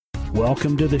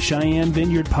Welcome to the Cheyenne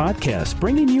Vineyard Podcast,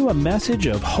 bringing you a message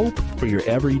of hope for your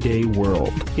everyday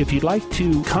world. If you'd like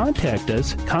to contact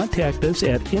us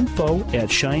at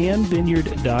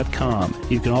info@cheyennevineyard.com.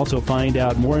 You can also find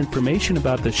out more information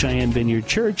about the Cheyenne Vineyard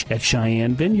Church at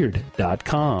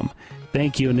cheyennevineyard.com.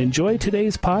 Thank you and enjoy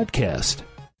today's podcast.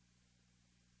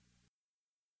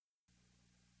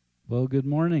 Well, good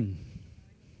morning.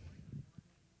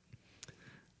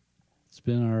 It's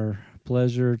been our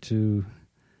pleasure to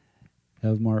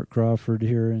have Mark Crawford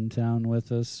here in town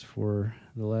with us for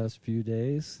the last few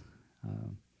days.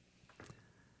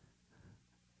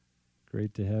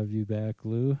 Great to have you back,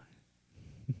 Lou.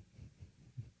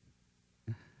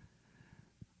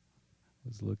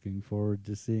 Was looking forward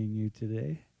to seeing you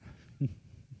today.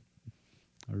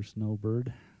 Our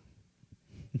snowbird.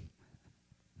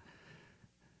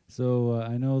 So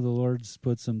I know the Lord's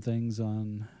put some things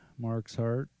on Mark's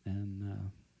heart,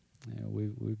 and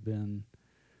we've been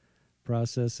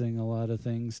processing a lot of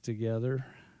things together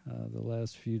the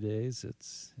last few days.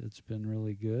 It's been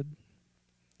really good.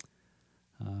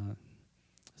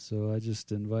 So I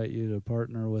just invite you to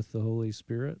partner with the Holy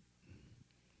Spirit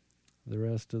the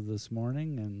rest of this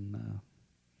morning, and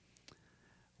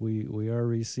we are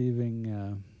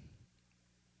receiving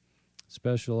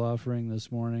special offering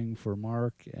this morning for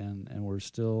Mark, and we're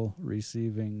still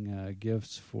receiving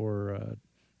gifts for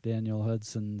Daniel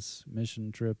Hudson's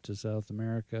mission trip to South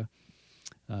America.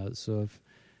 So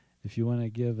if you want to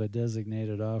give a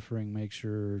designated offering, make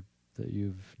sure that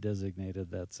you've designated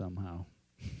that somehow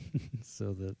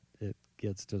so that it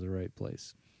gets to the right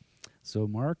place. So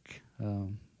Mark,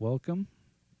 welcome.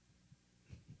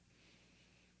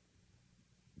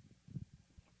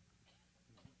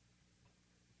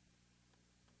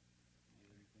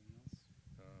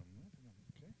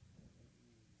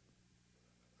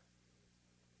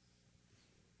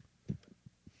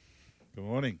 Good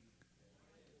morning.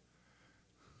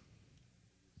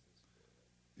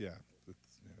 Yeah,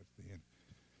 that's the end.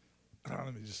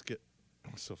 Let me just get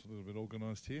myself a little bit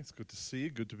organised here. It's good to see you.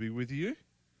 Good to be with you.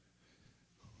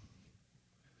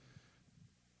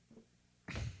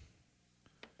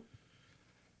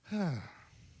 I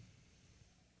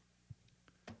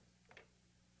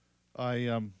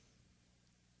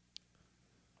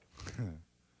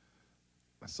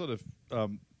sort of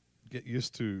get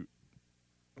used to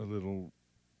a little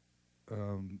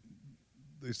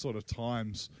these sort of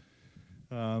times,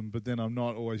 but then I'm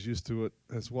not always used to it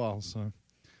as well. So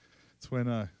it's when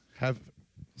I have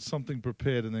something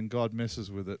prepared and then God messes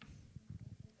with it,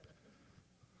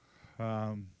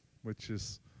 which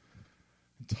is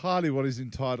entirely what he's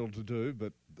entitled to do,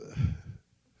 but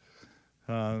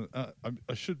I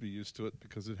should be used to it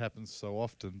because it happens so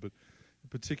often, but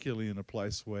particularly in a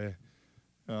place where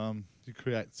you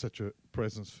create such a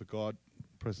presence for God,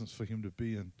 presence for him to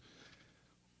be in.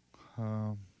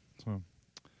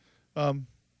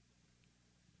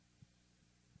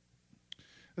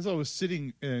 As I was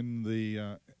sitting in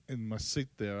the in my seat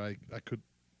there, I could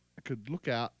look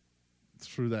out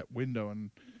through that window,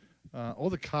 and all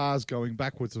the cars going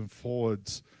backwards and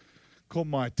forwards caught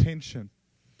my attention.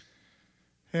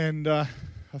 And I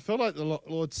felt like the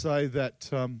Lord say that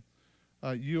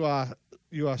you are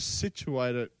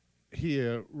situated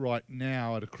here right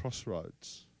now at a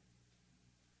crossroads.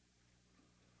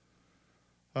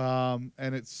 And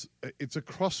it's a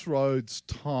crossroads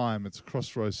time, it's a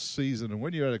crossroads season. And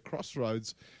when you're at a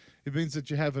crossroads, it means that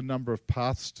you have a number of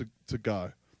paths to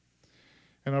go.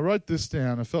 And I wrote this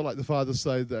down. I felt like the Father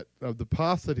say that the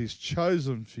path that he's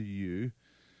chosen for you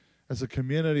as a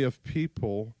community of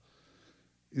people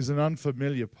is an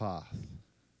unfamiliar path.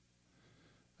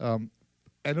 And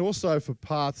also for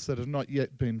paths that have not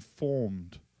yet been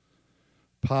formed,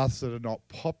 paths that are not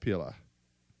popular.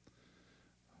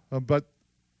 But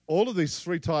all of these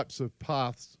three types of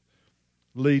paths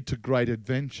lead to great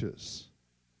adventures.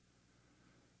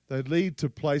 They lead to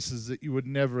places that you would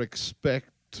never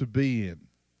expect to be in.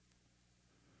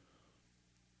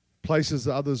 Places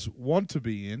others want to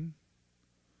be in.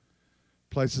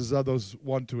 Places others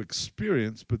want to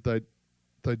experience, but they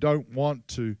don't want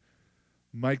to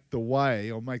make the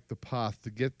way or make the path to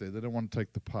get there. They don't want to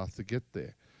take the path to get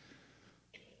there.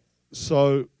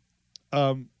 So,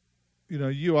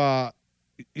 you are,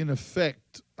 in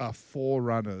effect, are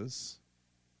forerunners,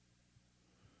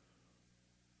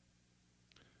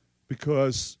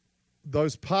 because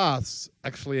those paths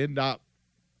actually end up,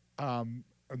 and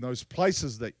those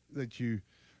places that you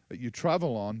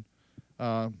travel on,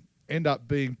 end up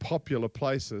being popular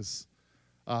places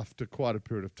after quite a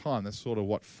period of time. That's sort of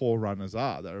what forerunners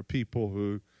are. There are people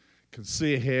who can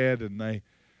see ahead, and they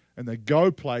go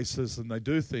places and they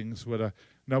do things that are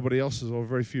nobody else is or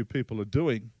very few people are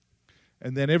doing,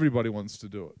 and then everybody wants to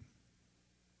do it.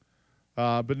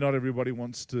 But not everybody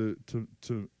wants to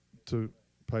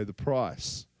pay the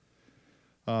price.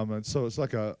 And so it's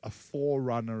like a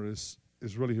forerunner is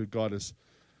really who God has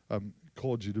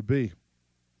called you to be.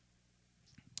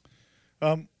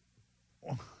 I've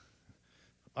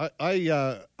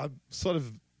sort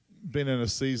of been in a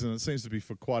season, it seems to be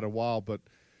for quite a while, but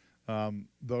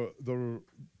the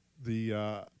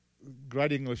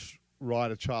great English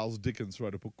writer Charles Dickens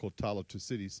wrote a book called Tale of Two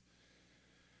Cities.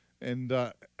 And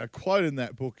a quote in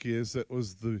that book is that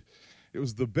it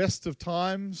was the best of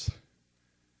times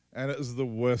and it was the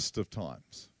worst of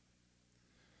times.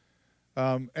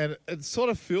 And it sort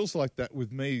of feels like that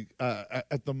with me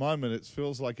at the moment. It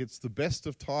feels like it's the best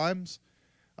of times.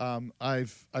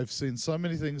 I've seen so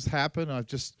many things happen. I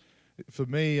just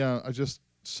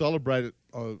celebrated.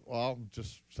 I'll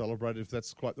just celebrate, if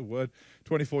that's quite the word.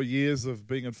 24 years of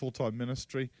being in full-time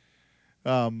ministry,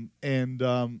 and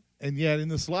yet in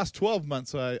this last 12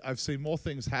 months, I've seen more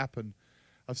things happen.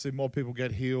 I've seen more people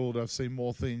get healed. I've seen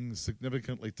more things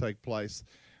significantly take place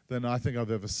than I think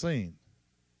I've ever seen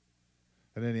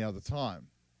at any other time.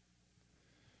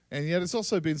 And yet it's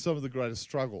also been some of the greatest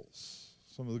struggles,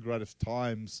 some of the greatest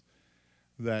times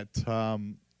that,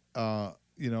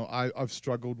 I've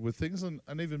struggled with things and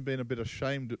even been a bit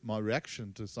ashamed at my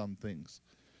reaction to some things.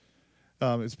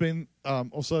 It's been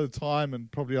also the time, and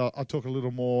probably I'll talk a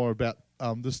little more about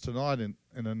this tonight in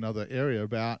another area,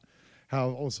 about how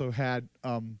I've also had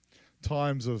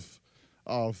times of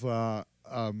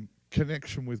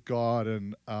connection with God,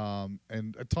 and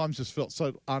at times just felt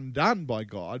so undone by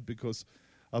God because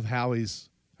of how He's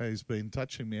been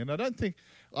touching me. And I don't think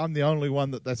I'm the only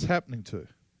one that's happening to.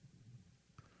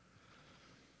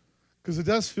 Because it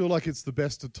does feel like it's the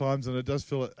best of times, and it does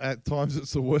feel at times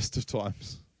it's the worst of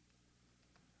times.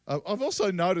 I've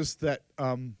also noticed that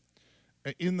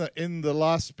in the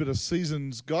last bit of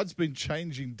seasons, God's been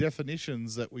changing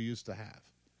definitions that we used to have.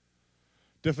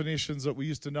 Definitions that we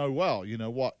used to know well. You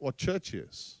know, what church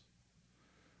is,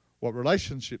 what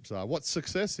relationships are, what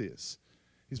success is.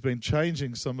 He's been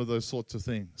changing some of those sorts of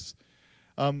things.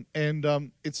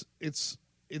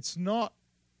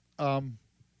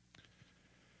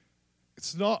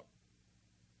 It's not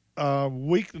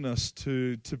weakness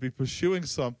to be pursuing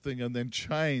something and then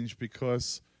change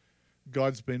because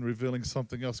God's been revealing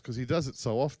something else, because He does it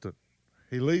so often.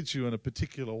 He leads you in a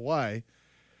particular way.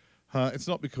 It's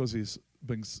not because He's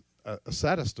being a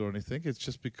sadist or anything. It's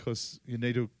just because you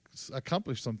need to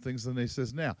accomplish some things, and He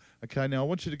says, now I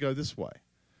want you to go this way.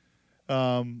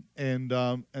 And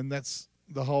that's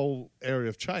the whole area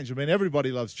of change. I mean,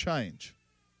 everybody loves change.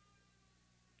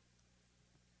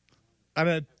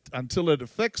 And until it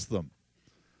affects them,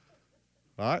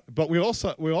 right? But we all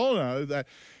know that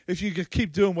if you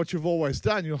keep doing what you've always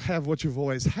done, you'll have what you've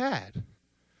always had.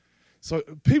 So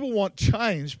people want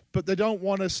change, but they don't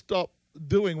want to stop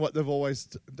doing what they've always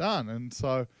done. And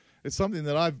so it's something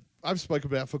that I've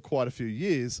spoken about for quite a few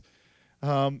years,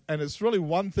 and it's really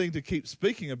one thing to keep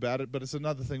speaking about it, but it's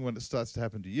another thing when it starts to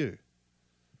happen to you.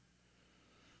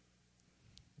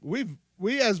 We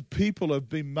as people have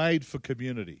been made for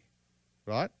community.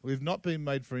 Right? We've not been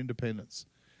made for independence.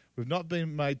 We've not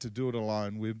been made to do it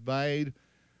alone. We're made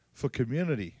for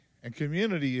community. And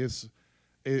community has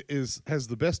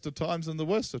the best of times and the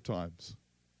worst of times.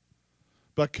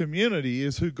 But community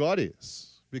is who God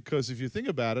is. Because if you think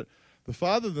about it, the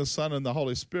Father, the Son, and the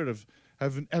Holy Spirit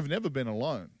have never been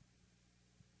alone.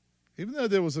 Even though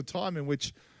there was a time in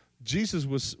which Jesus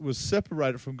was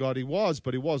separated from God, He was,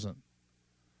 but He wasn't.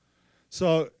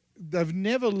 So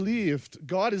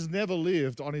God has never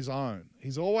lived on His own.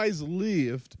 He's always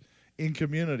lived in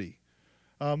community.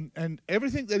 And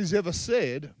everything that He's ever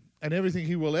said and everything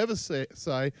He will ever say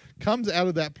comes out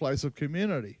of that place of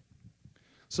community.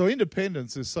 So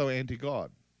independence is so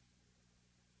anti-God.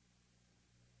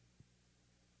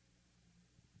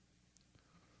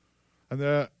 And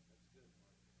it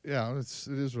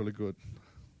is really good.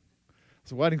 I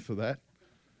was waiting for that.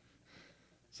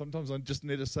 Sometimes I just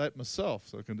need to say it myself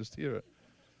so I can just hear it.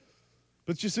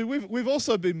 But you see, we've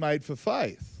also been made for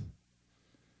faith.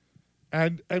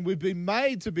 And we've been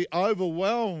made to be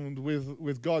overwhelmed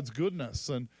with God's goodness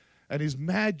and His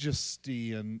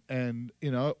majesty and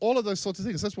all of those sorts of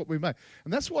things. That's what we're made.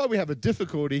 And that's why we have a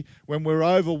difficulty when we're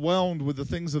overwhelmed with the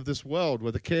things of this world,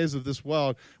 with the cares of this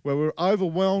world, where we're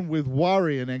overwhelmed with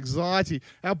worry and anxiety.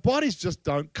 Our bodies just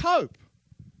don't cope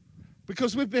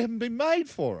because we haven't been made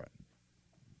for it.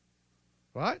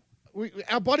 Right?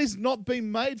 Our body's not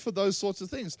been made for those sorts of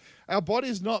things. Our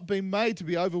body's not been made to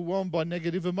be overwhelmed by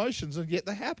negative emotions, and yet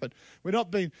they happen. We're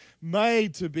not being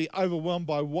made to be overwhelmed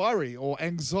by worry or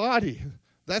anxiety.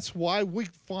 That's why we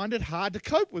find it hard to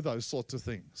cope with those sorts of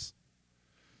things.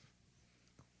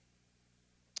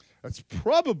 That's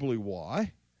probably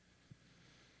why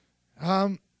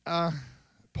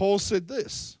Paul said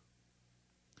this.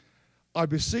 I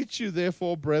beseech you,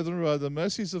 therefore, brethren, by the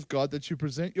mercies of God, that you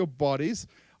present your bodies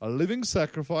a living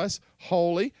sacrifice,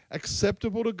 holy,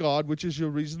 acceptable to God, which is your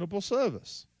reasonable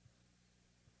service.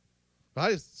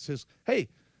 Right? It says, hey,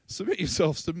 submit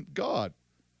yourselves to God.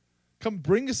 Come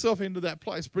bring yourself into that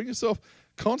place. Bring yourself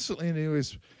constantly into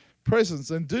his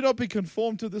presence, and do not be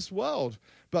conformed to this world,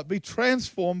 but be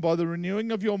transformed by the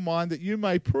renewing of your mind, that you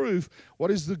may prove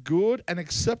what is the good and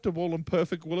acceptable and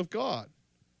perfect will of God.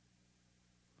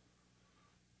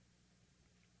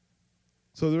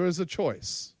 So there is a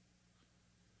choice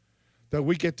that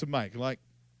we get to make. Like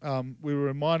we were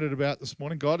reminded about this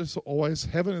morning,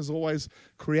 heaven is always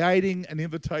creating an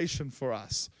invitation for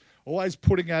us, always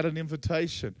putting out an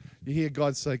invitation. You hear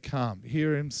God say, come. You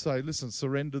hear him say, listen,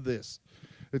 surrender this.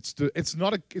 It's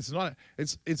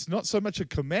not so much a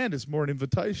command, it's more an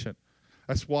invitation.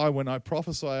 That's why when I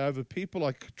prophesy over people,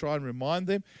 I try and remind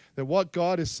them that what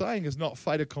God is saying is not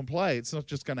fait accompli. It's not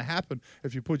just going to happen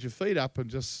if you put your feet up and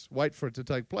just wait for it to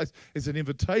take place. It's an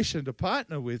invitation to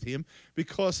partner with him,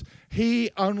 because he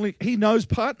knows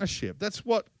partnership. That's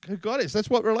what God is. That's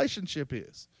what relationship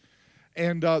is.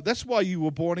 And that's why you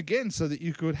were born again, so that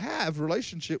you could have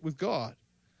relationship with God.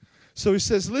 So he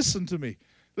says, listen to me.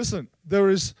 Listen,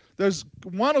 there's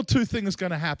one or two things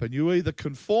going to happen. You either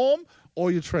conform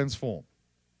or you transform.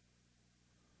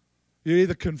 You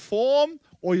either conform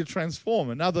or you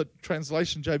transform. Another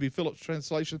translation, J.B. Phillips'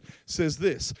 translation, says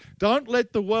this: don't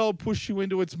let the world push you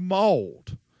into its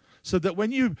mold, so that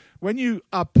when you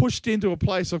are pushed into a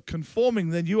place of conforming,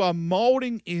 then you are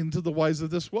molding into the ways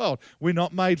of this world. We're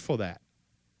not made for that.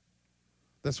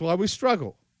 That's why we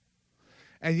struggle.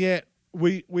 And yet,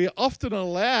 we often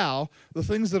allow the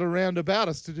things that are around about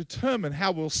us to determine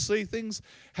how we'll see things,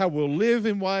 how we'll live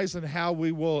in ways, and how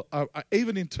we will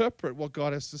even interpret what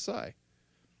God has to say.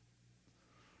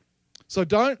 So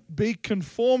don't be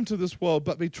conformed to this world,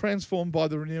 but be transformed by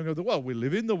the renewing of the world. We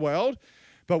live in the world,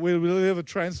 but we live a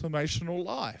transformational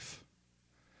life.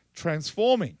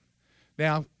 Transforming.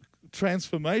 Now,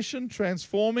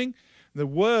 transforming, the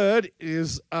word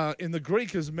is, in the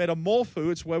Greek, is metamorpho.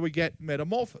 It's where we get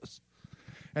metamorphosis.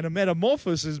 And a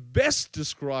metamorphosis is best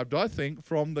described, I think,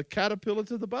 from the caterpillar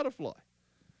to the butterfly.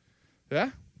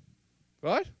 Yeah?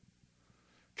 Right?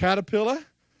 Caterpillar,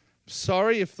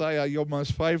 sorry if they are your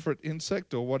most favorite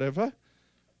insect or whatever,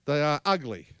 they are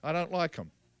ugly. I don't like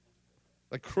them.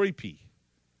 They're creepy.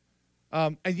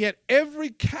 And yet every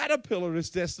caterpillar is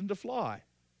destined to fly.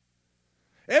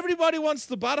 Everybody wants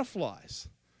the butterflies.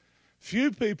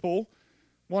 Few people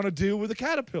want to deal with the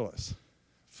caterpillars.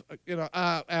 You know,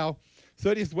 our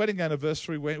 30th wedding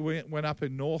anniversary went up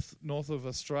in north of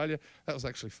Australia. That was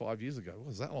actually 5 years ago. It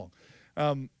was that long.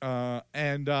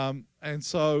 And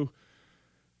so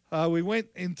we went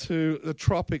into the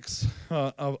tropics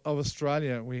of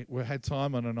Australia. We had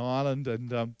time on an island,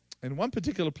 and in one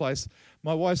particular place,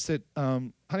 my wife said, "Honey,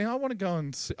 I want to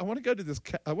go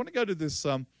to this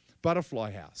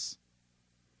butterfly house."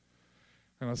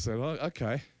 And I said, "Oh,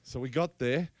 okay." So we got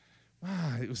there.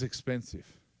 It was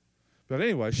expensive. But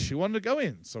anyway, she wanted to go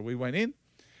in. So we went in.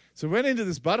 So we went into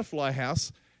this butterfly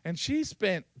house, and she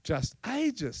spent just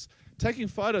ages taking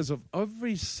photos of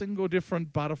every single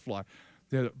different butterfly.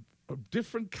 They're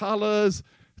different colors,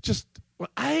 just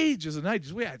ages and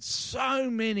ages. We had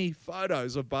so many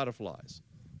photos of butterflies.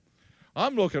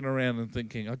 I'm looking around and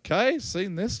thinking, okay,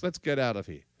 seen this, let's get out of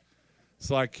here. It's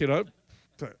like, you know,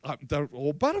 they're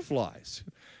all butterflies.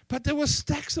 But there were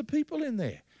stacks of people in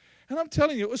there. And I'm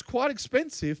telling you, it was quite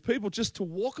expensive, people just to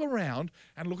walk around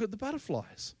and look at the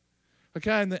butterflies.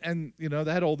 Okay, and you know,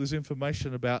 they had all this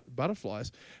information about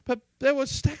butterflies, but there were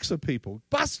stacks of people,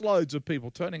 busloads of people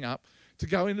turning up to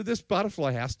go into this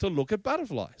butterfly house to look at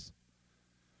butterflies.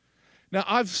 Now,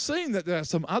 I've seen that there are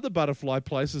some other butterfly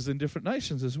places in different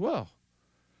nations as well,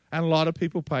 and a lot of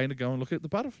people paying to go and look at the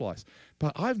butterflies.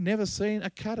 But I've never seen a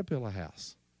caterpillar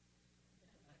house.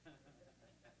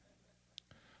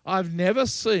 I've never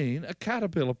seen a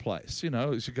caterpillar place. You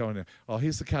know, as you go in there, oh,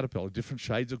 here's the caterpillar, different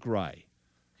shades of grey.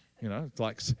 You know, it's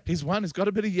like here's one, it's got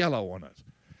a bit of yellow on it.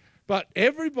 But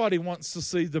everybody wants to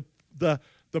see the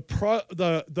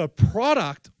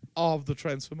product of the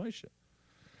transformation.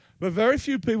 But very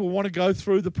few people want to go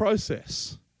through the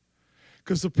process,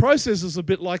 because the process is a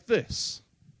bit like this.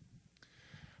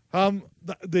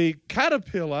 The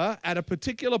caterpillar at a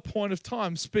particular point of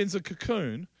time spins a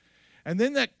cocoon, and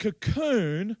then that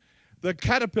cocoon, the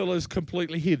caterpillar is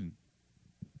completely hidden,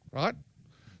 right?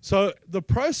 So the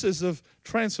process of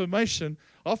transformation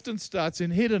often starts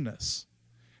in hiddenness.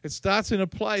 It starts in a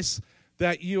place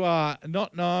that you are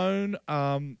not known,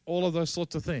 all of those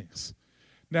sorts of things.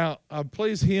 Now,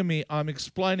 please hear me. I'm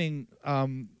explaining,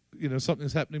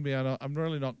 something's happening to me, and I'm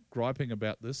really not griping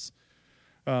about this.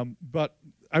 But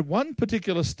at one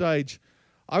particular stage,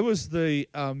 I was the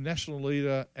national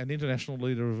leader and international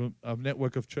leader of a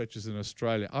network of churches in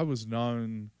Australia. I was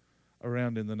known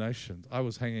around in the nation. I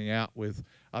was hanging out with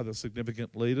other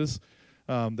significant leaders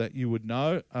that you would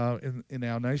know in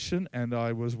our nation, and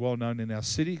I was well known in our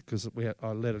city because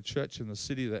I led a church in the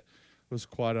city that was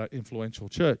quite an influential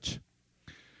church.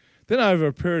 Then over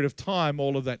a period of time,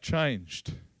 all of that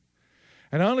changed.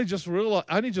 And only just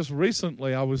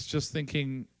recently, I was just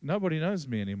thinking, nobody knows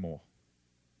me anymore.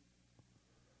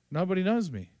 Nobody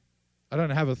knows me. I don't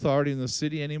have authority in the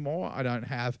city anymore. I don't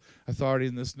have authority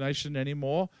in this nation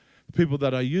anymore. The people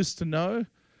that I used to know,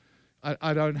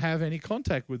 I don't have any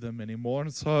contact with them anymore.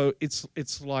 And so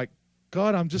it's like,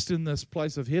 God, I'm just in this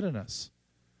place of hiddenness.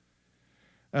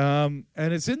 And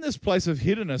it's in this place of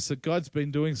hiddenness that God's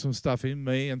been doing some stuff in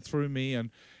me and through me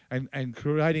and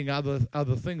creating other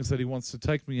things that he wants to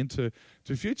take me into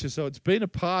the future. So it's been a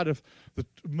part of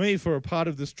me for a part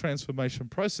of this transformation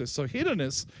process. So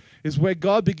hiddenness is where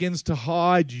God begins to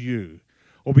hide you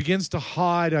or begins to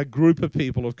hide a group of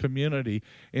people or community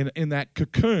in that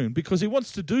cocoon because he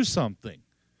wants to do something.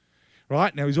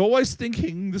 Right? Now, he's always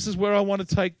thinking, this is where I want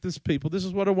to take this people. This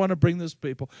is what I want to bring this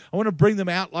people. I want to bring them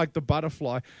out like the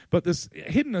butterfly. But this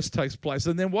hiddenness takes place.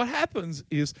 And then what happens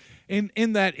is, in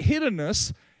that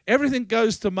hiddenness, everything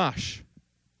goes to mush.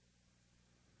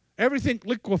 Everything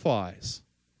liquefies.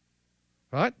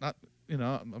 Right?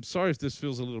 I'm sorry if this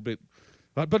feels a little bit...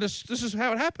 But this is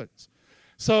how it happens.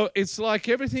 So it's like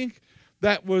everything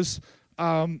that was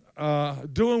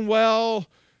doing well...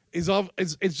 It's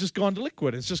just gone to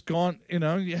liquid. It's just gone,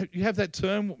 you have that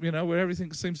term, where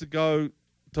everything seems to go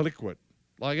to liquid.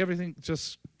 Like everything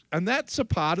just, and that's a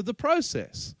part of the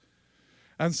process.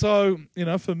 And so,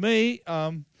 for me,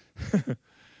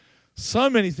 so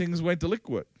many things went to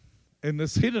liquid in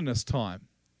this hiddenness time.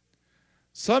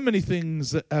 So many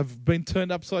things have been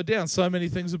turned upside down. So many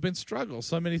things have been struggles.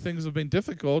 So many things have been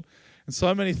difficult. And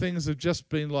so many things have just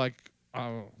been like,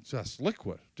 just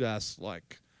liquid. Just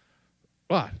like...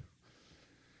 Right.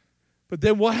 But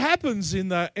then what happens in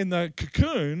the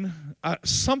cocoon,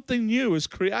 something new is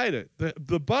created.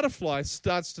 The butterfly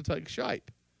starts to take shape.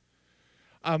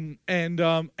 And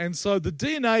so the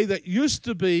DNA that used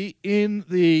to be in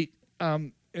the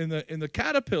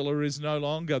caterpillar is no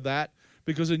longer that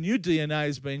because a new DNA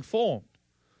is being formed.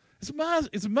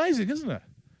 It's amazing, isn't it?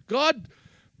 God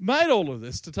made all of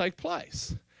this to take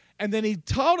place. And then he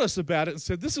told us about it and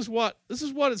said, this is what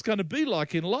it's going to be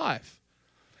like in life.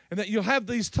 And that you'll have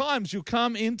these times you'll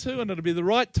come into, and it'll be the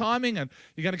right timing, and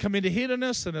you're going to come into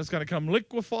hiddenness, and it's going to come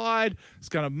liquefied, it's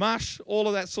going to mush, all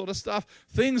of that sort of stuff.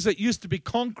 Things that used to be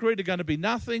concrete are going to be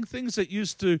nothing. Things that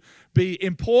used to be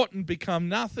important become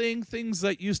nothing. Things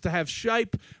that used to have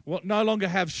shape will no longer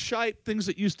have shape. Things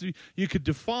that you could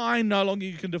define, no longer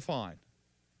you can define.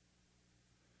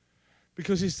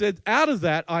 Because he said, out of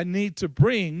that, I need to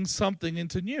bring something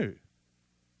into new.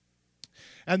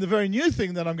 And the very new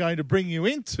thing that I'm going to bring you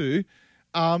into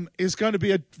is going to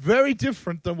be very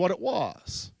different than what it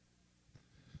was.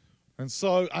 And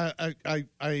so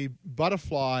a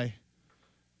butterfly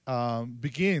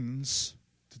begins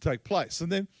to take place.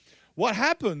 And then what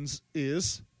happens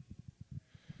is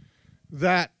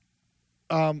that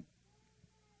the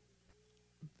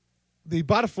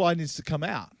butterfly needs to come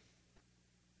out.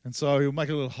 And so he'll make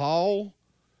a little hole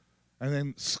and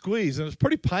then squeeze. And it's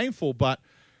pretty painful, but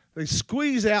they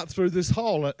squeeze out through this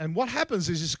hole, and what happens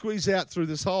is you squeeze out through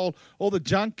this hole, all the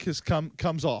junk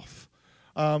comes off.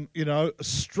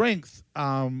 Strength,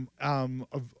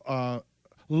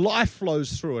 life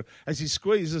flows through it as he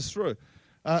squeezes through.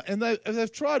 And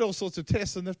they've tried all sorts of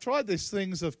tests, and they've tried these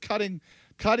things of cutting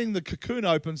the cocoon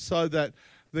open so that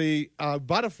the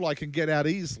butterfly can get out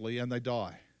easily, and they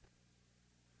die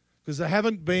because they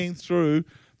haven't been through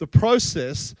the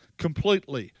process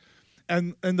completely.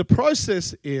 And the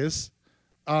process is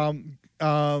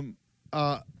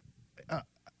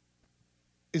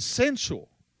essential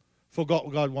for what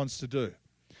God wants to do.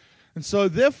 And so,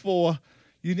 therefore,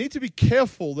 you need to be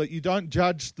careful that you don't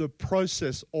judge the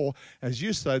process or, as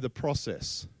you say, the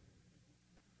process.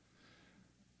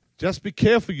 Just be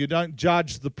careful you don't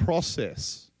judge the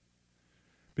process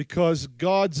because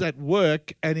God's at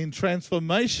work, and in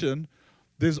transformation,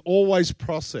 there's always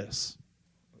process.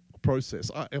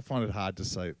 I find it hard to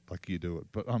say it like you do it,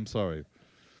 but I'm sorry.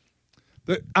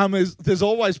 There's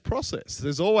always process.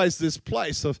 There's always this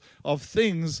place of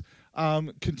things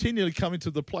continually coming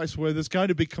to the place where there's going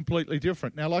to be completely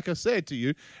different. Now, like I said to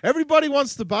you, everybody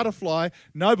wants the butterfly.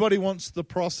 Nobody wants the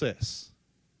process.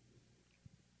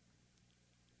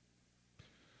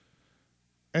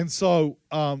 And so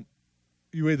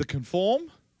you either conform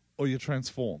or you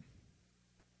transform.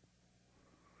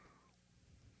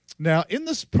 Now, in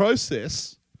this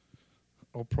process,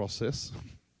 it's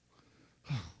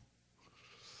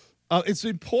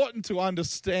important to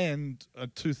understand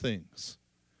two things.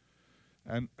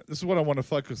 And this is what I want to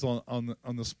focus on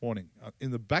this morning.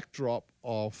 In the backdrop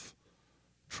of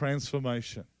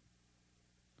transformation,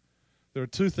 there are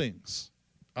two things.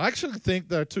 I actually think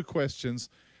there are two questions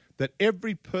that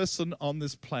every person on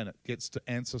this planet gets to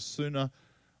answer sooner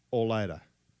or later.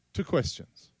 Two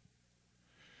questions.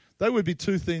 They would be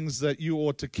two things that you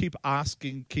ought to keep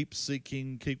asking, keep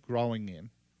seeking, keep growing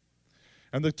in.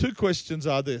 And the two questions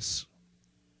are this.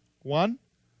 One,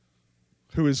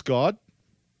 who is God?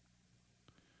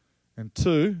 And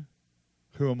two,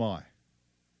 who am I?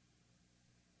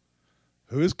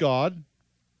 Who is God?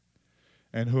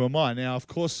 And who am I? Now, of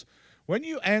course, when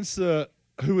you answer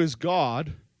who is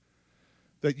God,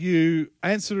 that you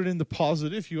answer it in the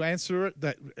positive, you answer it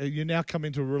that you now come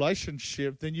into a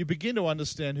relationship, then you begin to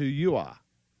understand who you are.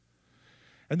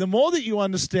 And the more that you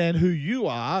understand who you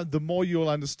are, the more you'll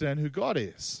understand who God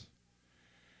is.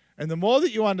 And the more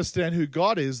that you understand who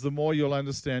God is, the more you'll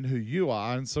understand who you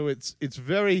are. And so it's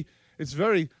very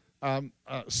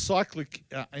cyclic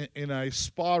in a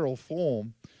spiral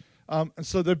form. And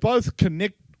so they both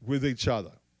connect with each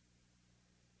other.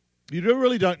 You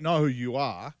really don't know who you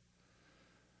are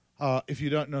if you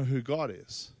don't know who God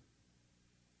is.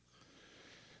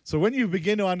 So when you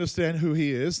begin to understand who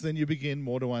He is, then you begin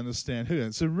more to understand who.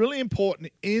 And so really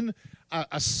important in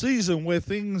a season where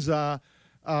things are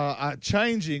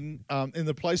changing in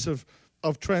the place of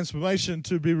transformation,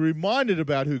 to be reminded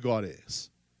about who God is.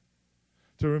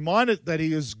 To remind it that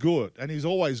He is good, and He's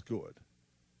always good.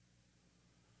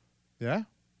 Yeah?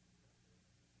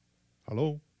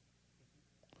 Hello?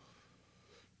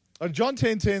 John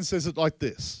 10:10 says it like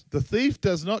this: the thief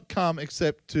does not come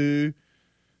except to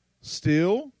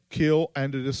steal, kill,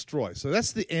 and to destroy. So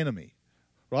that's the enemy,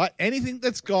 right? Anything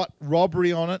that's got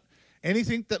robbery on it,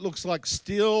 anything that looks like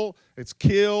steal, it's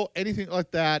kill, anything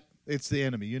like that, it's the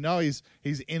enemy. You know he's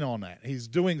in on that. He's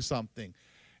doing something.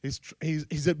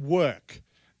 He's at work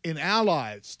in our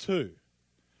lives too.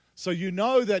 So you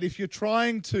know that if you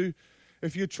feel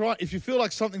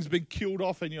like something's been killed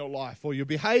off in your life, or you're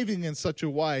behaving in such a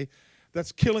way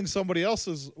that's killing somebody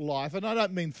else's life, and I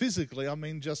don't mean physically, I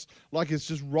mean just like it's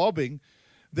just robbing,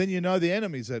 then you know the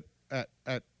enemy's at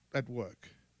work.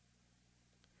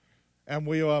 And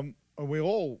we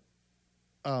all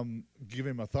give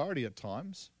him authority at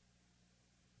times.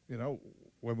 You know,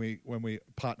 when we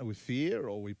partner with fear,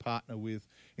 or we partner with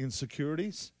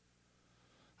insecurities,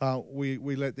 we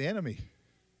let the enemy.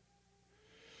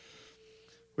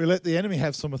 We let the enemy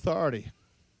have some authority.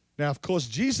 Now, of course,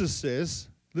 Jesus says,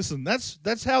 listen,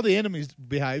 that's how the enemy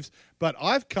behaves, but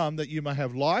I've come that you may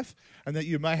have life, and that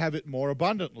you may have it more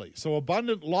abundantly. So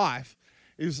abundant life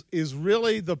is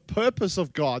really the purpose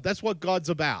of God. That's what God's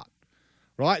about,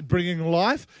 right? Bringing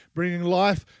life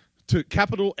to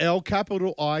capital L,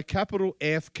 capital I, capital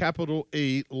F, capital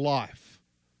E, life,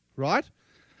 right?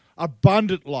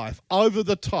 Abundant life, over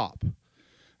the top.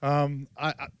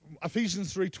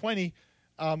 Ephesians 3:20,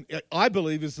 I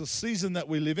believe, is the season that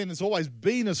we live in. It's always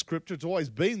been a scripture. It's always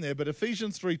been there. But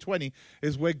Ephesians 3:20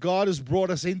 is where God has brought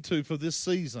us into for this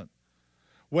season,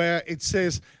 where it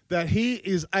says that He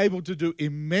is able to do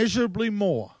immeasurably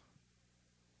more,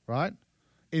 right?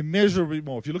 Immeasurably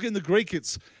more. If you look in the Greek,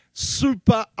 it's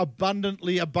super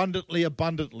abundantly. You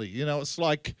know, it's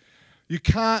like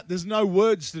there's no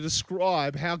words to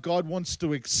describe how God wants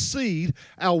to exceed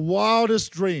our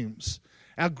wildest dreams,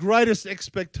 our greatest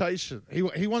expectation.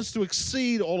 He wants to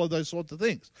exceed all of those sorts of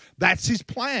things. That's His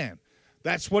plan.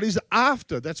 That's what He's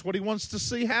after. That's what He wants to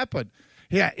see happen.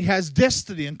 He has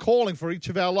destiny and calling for each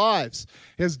of our lives.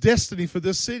 He has destiny for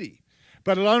this city.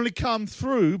 But it'll only come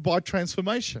through by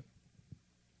transformation.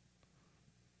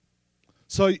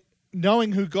 So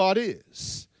knowing who God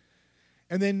is,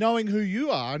 and then knowing who you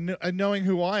are, and knowing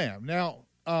who I am. Now,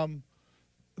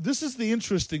 this is the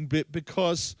interesting bit,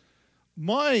 because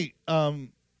my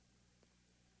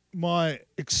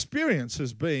experience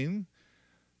has been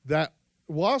that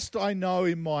whilst I know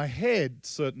in my head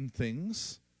certain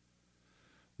things,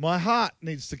 My heart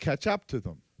needs to catch up to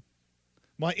them.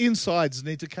 My insides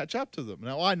need to catch up to them.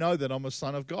 Now, I know that I'm a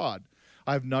son of God.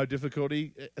 I have no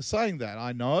difficulty saying that.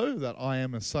 I know that I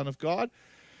am a son of God.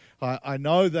 I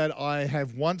know that I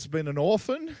have once been an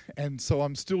orphan, and so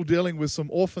I'm still dealing with some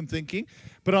orphan thinking,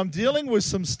 but I'm dealing with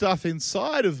some stuff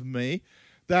inside of me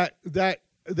that the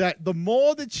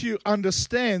more that you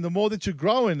understand, the more that you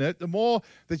grow in it, the more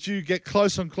that you get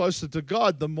closer and closer to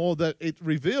God, the more that it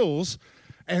reveals,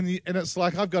 and it's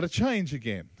like I've got to change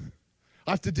again.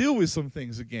 I have to deal with some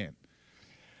things again,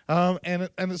 and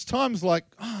it's times like,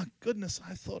 oh goodness,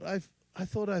 I thought I've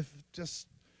just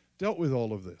dealt with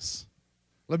all of this.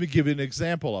 Let me give you an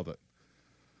example of it,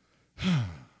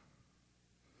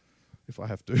 if I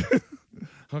have to.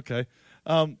 Okay.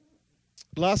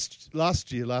 Last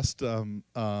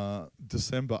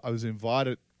December, I was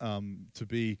invited to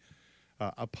be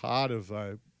a part of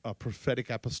a prophetic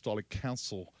apostolic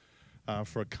council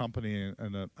for a company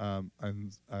and a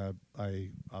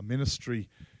ministry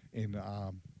in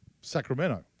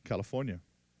Sacramento, California.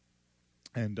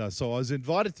 And so I was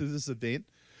invited to this event.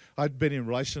 I'd been in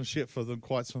relationship for them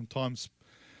quite some time,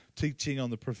 teaching on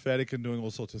the prophetic and doing all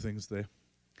sorts of things there.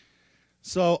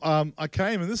 So I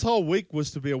came, and this whole week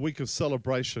was to be a week of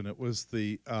celebration. It was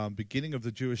the beginning of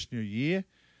the Jewish New Year,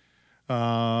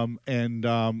 and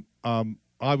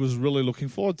I was really looking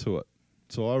forward to it.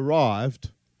 So I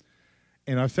arrived,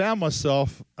 and I found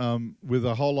myself with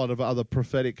a whole lot of other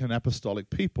prophetic and apostolic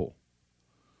people.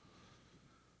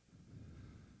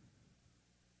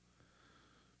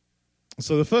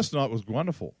 So the first night was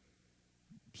wonderful.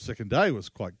 Second day was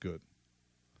quite good.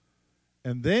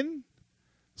 And then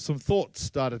some thoughts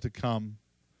started to come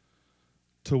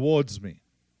towards me.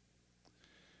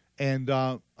 And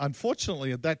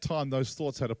unfortunately, at that time, those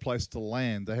thoughts had a place to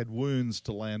land. They had wounds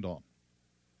to land on.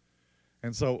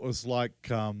 And so it was like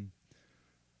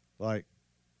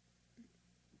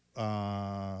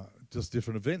just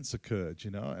different events occurred,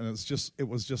 you know. And it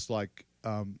was just like,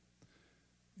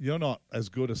 you're not as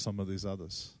good as some of these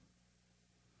others.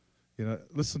 You know,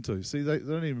 listen to you. See, they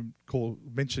don't even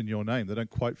mention your name. They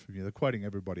don't quote from you. They're quoting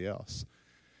everybody else,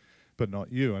 but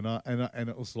not you. And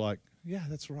it was like, yeah,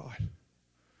 that's right.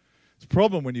 It's a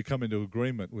problem when you come into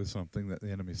agreement with something that the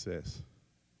enemy says.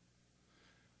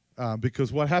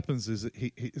 Because what happens is that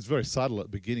it's very subtle at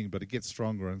the beginning, but it gets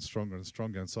stronger and stronger and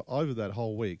stronger. And so over that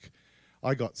whole week,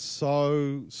 I got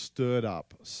so stirred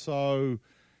up, so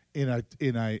in a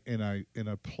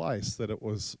place that it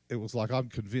was like I'm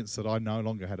convinced that I no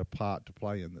longer had a part to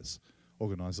play in this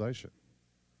organization.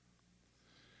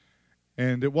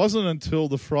 And it wasn't until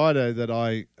the Friday that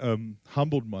I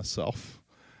humbled myself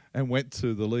and went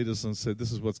to the leaders and said,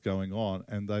 this is what's going on.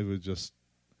 And they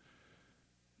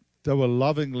were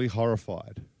lovingly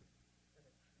horrified.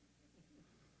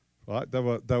 Right? They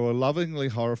were lovingly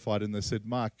horrified, and they said,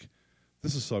 Mark,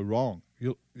 this is so wrong.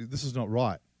 This is not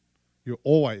right. You're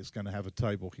always going to have a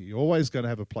table here. You're always going to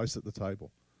have a place at the table.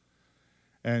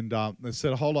 And they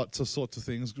said a whole lot of sorts of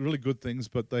things, really good things,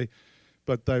 but they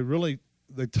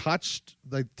touched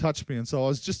me. And so I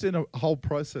was just in a whole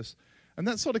process. And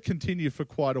that sort of continued for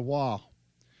quite a while.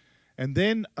 And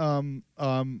then God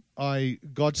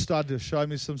started to show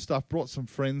me some stuff, brought some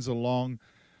friends along.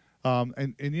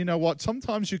 And you know what?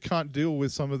 Sometimes you can't deal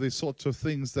with some of these sorts of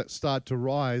things that start to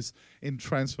rise in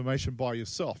transformation by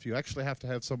yourself. You actually have to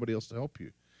have somebody else to help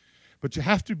you. But you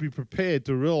have to be prepared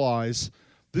to realize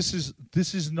this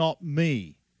is not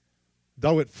me.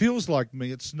 Though it feels like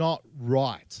me, it's not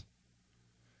right.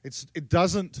 It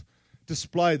doesn't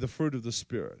display the fruit of the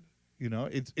Spirit. You know,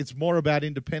 it's more about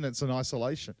independence and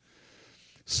isolation.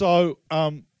 So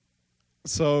I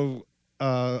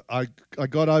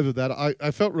got over that.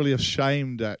 I felt really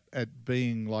ashamed at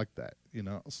being like that. You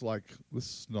know, it's like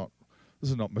this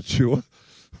is not mature.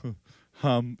 You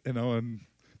know, and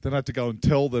then I had to go and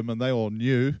tell them, and they all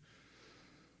knew.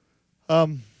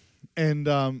 And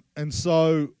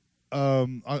so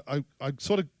I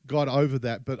sort of got over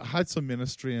that, but I had some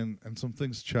ministry and some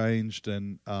things changed,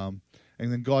 and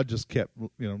then God just kept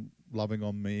loving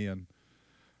on me, and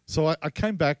so I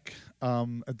came back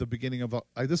at the beginning of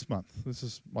this month. This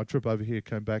is my trip over here.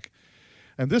 Came back,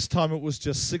 and this time it was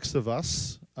just 6 of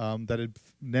us that had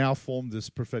now formed this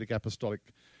prophetic apostolic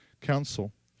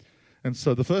council. And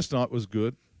so the first night was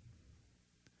good.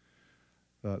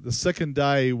 The second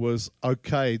day was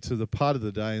okay to the part of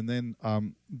the day, and then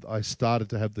I started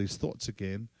to have these thoughts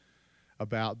again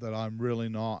about that I'm really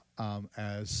not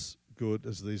as good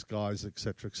as these guys,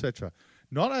 etc., etc.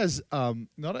 Not as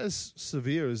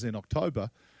severe as in October,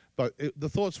 but the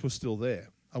thoughts were still there.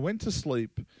 I went to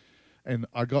sleep, and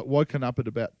I got woken up at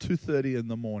about 2:30 in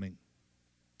the morning.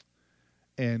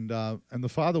 And the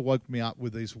Father woke me up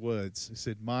with these words. He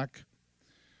said, Mark,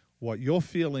 what you're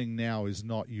feeling now is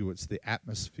not you, it's the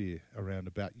atmosphere around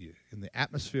about you. And the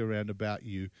atmosphere around about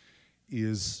you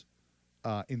is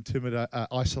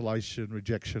isolation,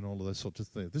 rejection, all of those sorts of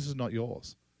things. This is not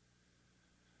yours.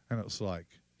 And it was like,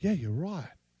 yeah, you're right.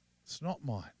 It's not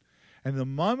mine. And the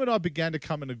moment I began to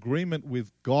come in agreement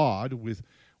with God,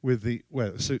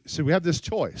 so we have this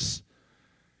choice.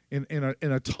 In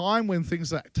a time when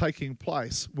things are taking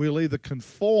place, we'll either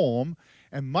conform,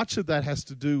 and much of that has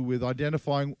to do with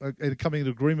identifying and coming in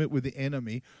agreement with the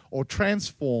enemy, or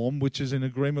transform, which is in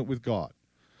agreement with God.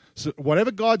 So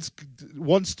whatever God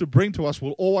wants to bring to us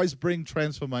will always bring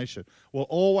transformation, will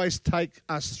always take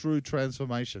us through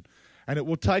transformation. And it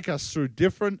will take us through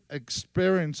different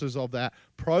experiences of that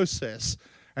process.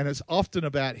 And it's often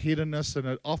about hiddenness, and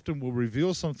it often will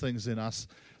reveal some things in us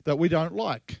that we don't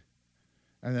like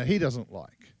and that he doesn't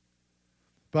like.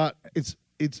 But it's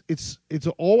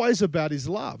always about his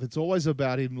love. It's always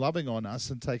about him loving on us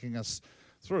and taking us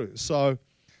through. So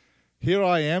here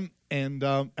I am, and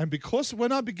because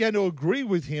when I began to agree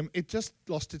with him, it just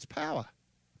lost its power.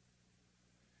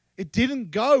 It didn't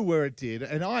go where it did,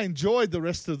 and I enjoyed the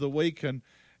rest of the week, and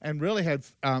really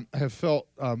have felt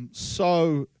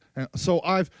so. So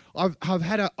I've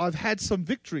had some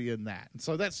victory in that, and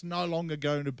so that's no longer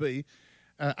going to be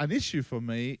an issue for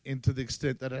me, to the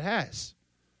extent that it has,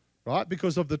 right?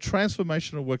 Because of the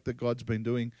transformational work that God's been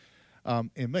doing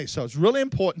in me. So it's really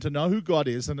important to know who God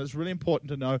is, and it's really important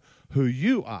to know who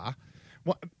you are.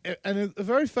 And the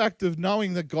very fact of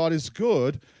knowing that God is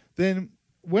good, then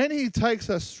when he takes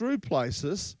us through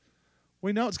places,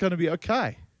 we know it's going to be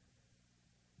okay,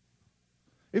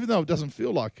 even though it doesn't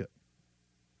feel like it.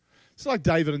 It's like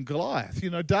David and Goliath.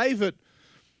 You know, David,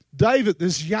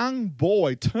 this young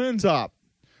boy, turns up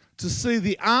to see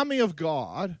the army of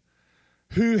God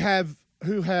who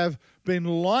have been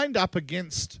lined up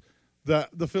against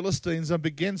the Philistines and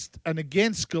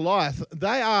against Goliath.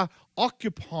 They are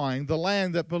occupying the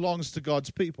land that belongs to God's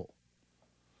people,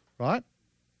 right?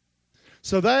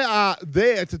 So they are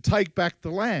there to take back the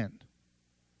land.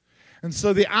 And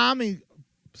so the army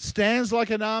stands like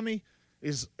an army,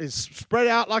 is spread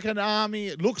out like an army,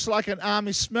 it looks like an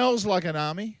army, smells like an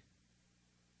army,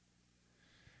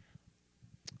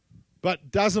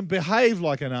 but doesn't behave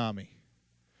like an army.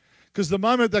 Because the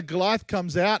moment that Goliath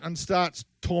comes out and starts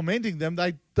tormenting them,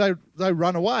 they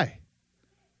run away.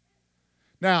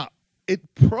 Now, it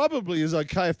probably is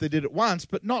okay if they did it once,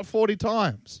 but not 40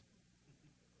 times.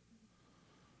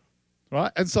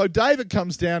 Right? And so David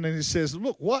comes down and he says,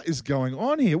 look, what is going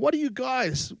on here? What are you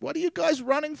guys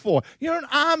running for? You're an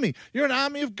army. You're an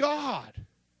army of God.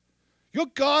 You're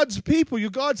God's people. You're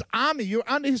God's army. You're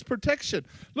under his protection.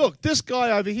 Look, this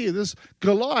guy over here, this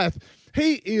Goliath,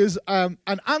 he is an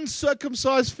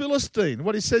uncircumcised Philistine.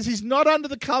 What he says, he's not under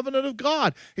the covenant of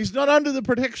God. He's not under the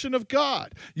protection of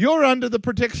God. You're under the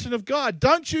protection of God.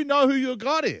 Don't you know who your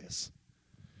God is?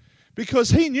 Because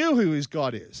he knew who his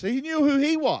God is. He knew who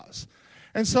he was.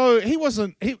 And so he was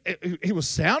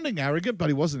sounding arrogant, but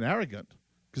he wasn't arrogant,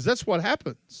 because that's what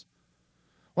happens.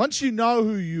 Once you know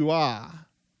who you are,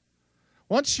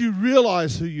 once you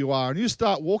realize who you are and you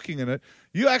start walking in it,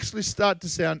 you actually start to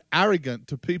sound arrogant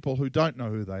to people who don't know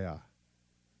who they are.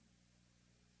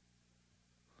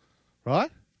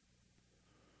 Right?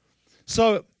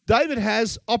 So David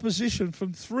has opposition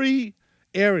from 3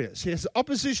 areas. He has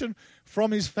opposition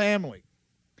from his family.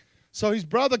 So his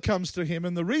brother comes to him,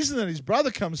 and the reason that his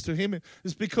brother comes to him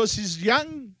is because his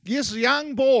young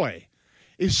boy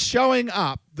is showing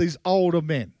up these older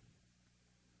men.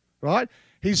 Right?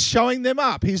 He's showing them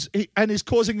up. He's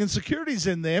causing insecurities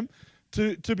in them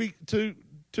to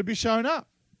be shown up.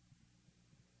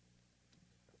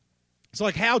 It's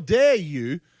like, how dare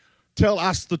you tell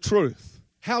us the truth?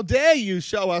 How dare you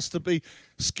show us to be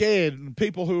scared and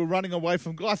people who are running away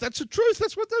from Goliath? That's the truth.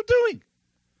 That's what they're doing.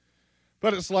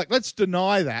 But it's like, let's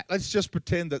deny that. Let's just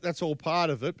pretend that that's all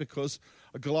part of it because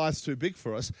a Goliath's too big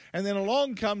for us. And then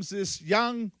along comes this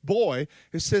young boy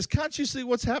who says, can't you see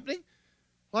what's happening?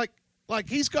 Like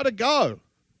he's got to go.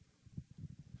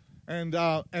 And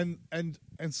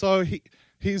so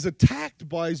he's attacked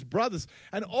by his brothers.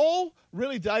 And all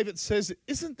really David says,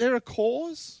 isn't there a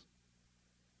cause?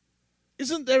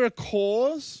 Isn't there a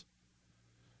cause?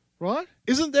 Right?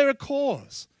 Isn't there a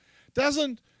cause?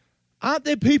 Aren't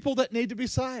there people that need to be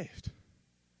saved?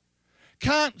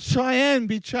 Can't Cheyenne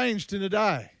be changed in a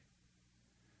day?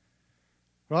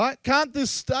 Right? Can't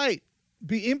this state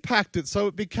be impacted so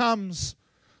it becomes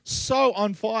so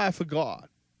on fire for God,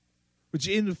 which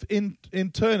in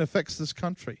turn affects this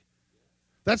country?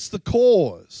 That's the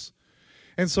cause.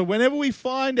 And so whenever we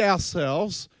find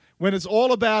ourselves, when it's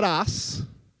all about us,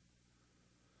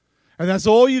 and that's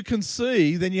all you can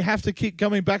see, then you have to keep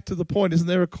coming back to the point, isn't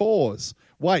there a cause?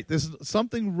 Wait, there's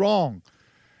something wrong.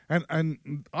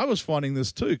 And I was finding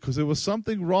this too, because there was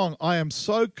something wrong. I am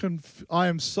so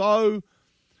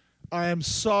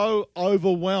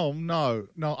overwhelmed. No,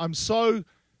 I'm so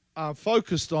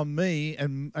focused on me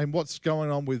and what's going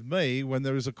on with me when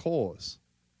there is a cause.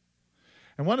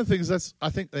 And one of the things I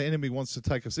think the enemy wants to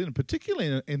take us in,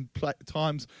 particularly in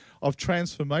times of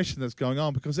transformation that's going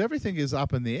on, because everything is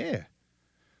up in the air.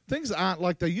 Things aren't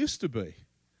like they used to be.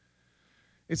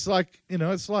 It's like,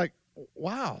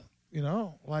 wow,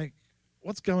 like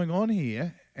what's going on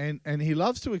here? And he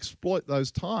loves to exploit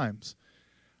those times.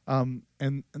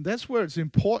 And that's where it's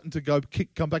important to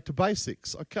come back to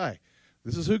basics. Okay,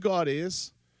 this is who God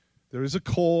is. There is a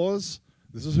cause.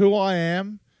 This is who I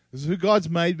am. This is who God's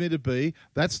made me to be.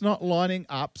 That's not lining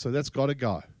up, so that's got to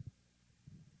go.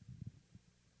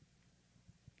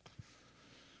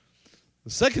 The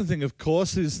second thing, of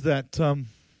course, is that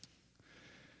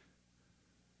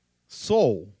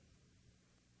Saul,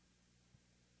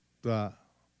 the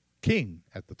king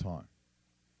at the time,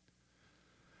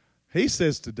 he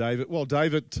says to David, well,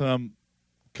 David, come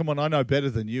on, I know better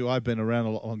than you. I've been around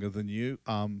a lot longer than you.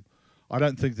 I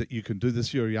don't think that you can do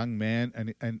this. You're a young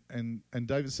man. And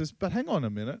David says, but hang on a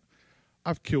minute.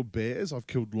 I've killed bears. I've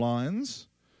killed lions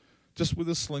just with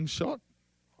a slingshot.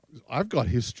 I've got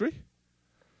history.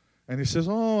 And he says,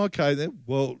 oh, okay then.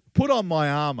 Well, put on my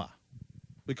armor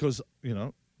because,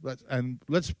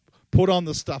 let's put on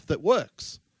the stuff that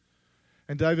works.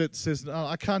 And David says, no,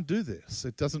 I can't do this.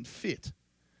 It doesn't fit.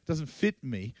 It doesn't fit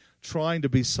me trying to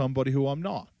be somebody who I'm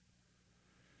not.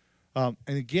 And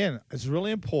again, it's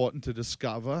really important to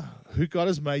discover who God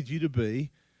has made you to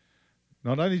be,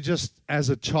 not only just as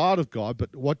a child of God,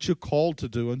 but what you're called to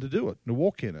do and to do it, and to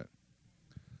walk in it.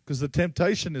 Because the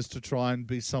temptation is to try and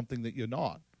be something that you're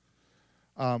not.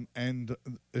 And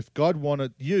if God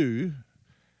wanted you,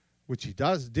 which he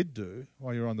did do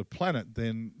while you're on the planet,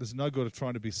 then there's no good of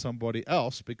trying to be somebody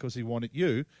else because he wanted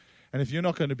you. And if you're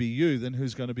not going to be you, then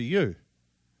who's going to be you?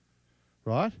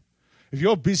 Right? If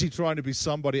you're busy trying to be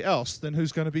somebody else, then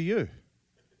who's going to be you?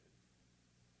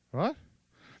 Right?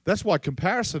 That's why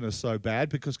comparison is so bad,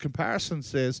 because comparison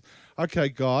says, okay,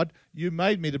 God, you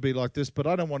made me to be like this, but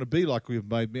I don't want to be like you've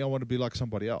made me. I want to be like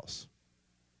somebody else.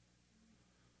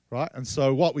 Right? And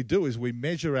so what we do is we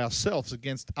measure ourselves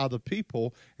against other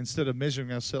people instead of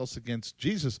measuring ourselves against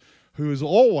Jesus, who is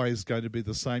always going to be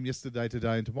the same yesterday,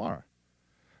 today, and tomorrow.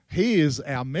 He is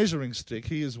our measuring stick.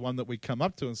 He is one that we come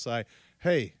up to and say,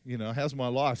 hey, how's my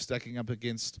life stacking up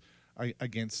against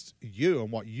you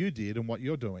and what you did and what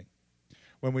you're doing?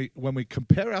 When we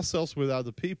compare ourselves with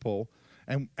other people,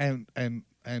 and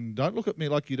don't look at me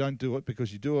like you don't do it,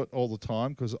 because you do it all the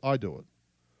time, because I do it.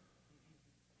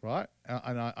 Right?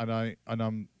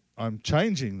 And I'm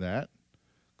changing that,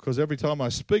 because every time I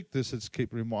speak this, it's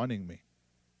keep reminding me.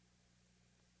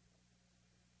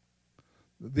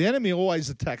 The enemy always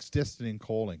attacks destiny and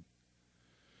calling.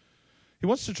 He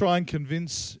wants to try and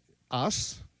convince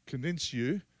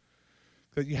you,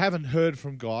 that you haven't heard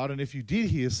from God, and if you did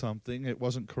hear something, it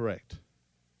wasn't correct.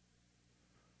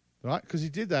 Right? Because he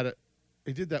did that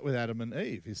with Adam and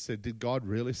Eve. He said, did God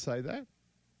really say that?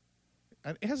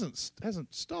 And it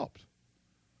hasn't stopped.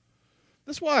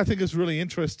 That's why I think it's really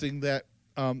interesting that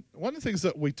one of the things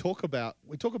that we talk about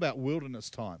wilderness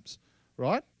times,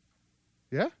 right?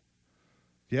 Yeah?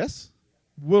 Yes?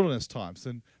 Wilderness times.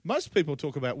 And most people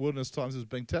talk about wilderness times as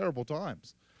being terrible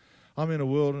times. I'm in a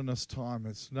wilderness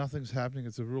time. Nothing's happening.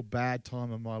 It's a real bad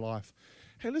time in my life.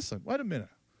 Hey, listen, wait a minute.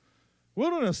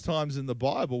 Wilderness times in the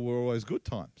Bible were always good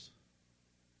times.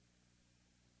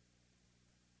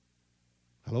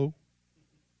 Hello?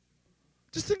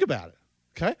 Just think about it,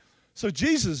 okay? So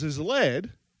Jesus is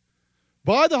led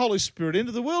by the Holy Spirit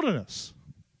into the wilderness.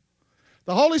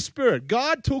 The Holy Spirit,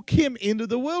 God took him into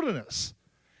the wilderness.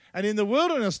 And in the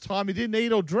wilderness time, he didn't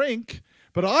eat or drink,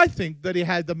 but I think that he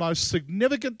had the most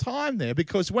significant time there,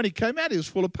 because when he came out, he was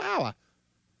full of power,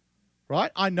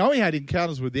 right? I know he had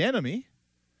encounters with the enemy,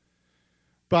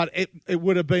 but it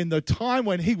would have been the time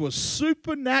when he was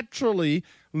supernaturally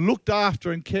looked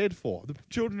after and cared for. The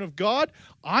children of God,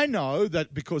 I know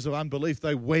that because of unbelief,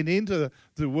 they went into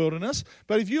the wilderness.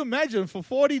 But if you imagine for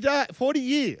 40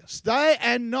 years, day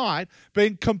and night,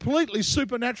 being completely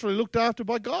supernaturally looked after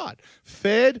by God,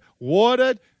 fed,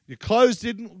 watered, your clothes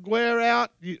didn't wear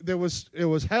out, there was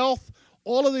health,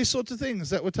 all of these sorts of things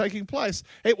that were taking place.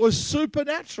 It was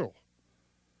supernatural.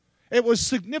 It was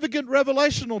significant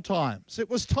revelational times. It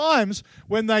was times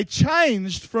when they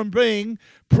changed from being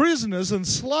prisoners and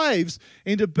slaves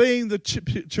into being the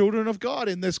children of God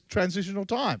in this transitional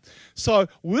time. So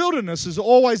wilderness is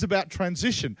always about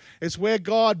transition. It's where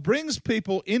God brings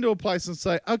people into a place and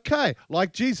say, okay,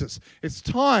 like Jesus, it's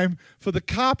time for the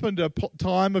carpenter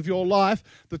time of your life,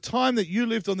 the time that you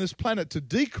lived on this planet, to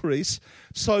decrease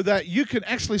so that you can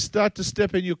actually start to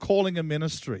step in your calling and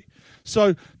ministry.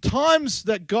 So times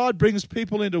that God brings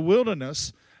people into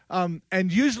wilderness,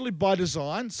 and usually by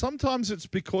design, sometimes it's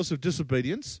because of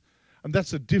disobedience, and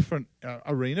that's a different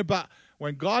arena. But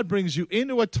when God brings you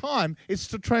into a time, it's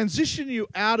to transition you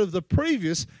out of the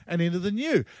previous and into the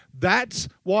new. That's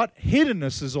what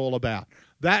hiddenness is all about.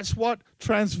 That's what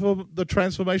the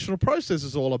transformational process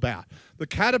is all about. The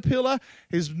caterpillar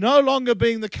is no longer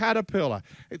being the caterpillar.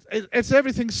 It's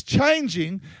everything's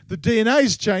changing. The DNA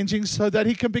is changing so that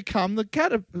he can become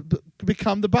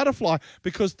the butterfly,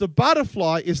 because the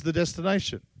butterfly is the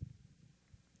destination.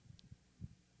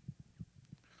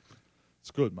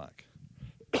 It's good, Mike.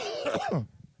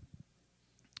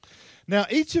 Now,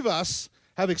 each of us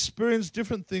have experienced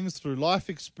different things through life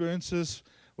experiences.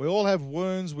 We all have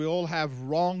wounds. We all have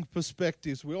wrong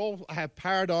perspectives. We all have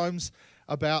paradigms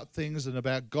about things and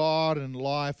about God and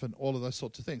life and all of those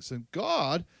sorts of things. And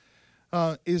God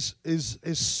is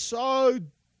so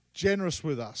generous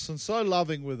with us and so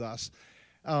loving with us,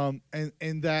 and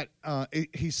that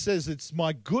he says it's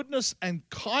my goodness and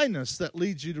kindness that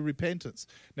leads you to repentance.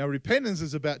 Now, repentance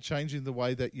is about changing the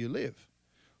way that you live.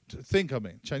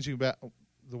 Changing about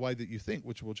the way that you think,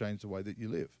 which will change the way that you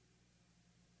live.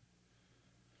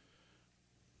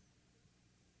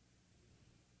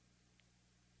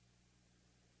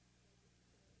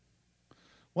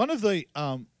 One of the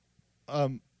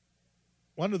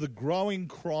growing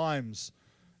crimes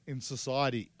in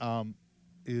society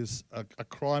is a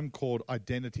crime called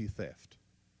identity theft.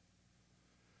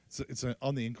 It's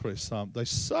on the increase. They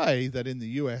say that in the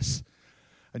US,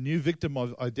 a new victim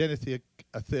of identity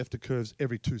theft occurs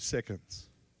every 2 seconds.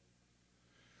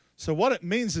 So what it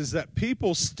means is that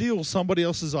people steal somebody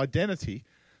else's identity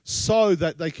so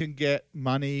that they can get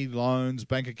money, loans,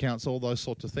 bank accounts, all those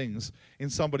sorts of things in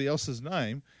somebody else's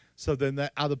name. So then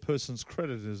that other person's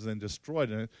credit is then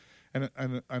destroyed. And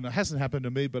it hasn't happened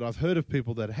to me, but I've heard of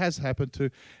people that it has happened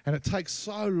to. And it takes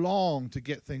so long to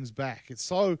get things back. It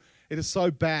is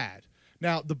so bad.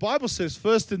 Now, the Bible says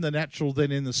first in the natural,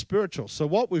 then in the spiritual. So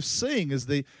what we're seeing is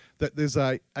that there's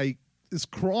this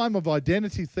crime of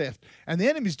identity theft. And the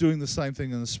enemy's doing the same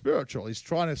thing in the spiritual. He's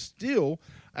trying to steal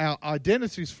our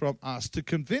identities from us to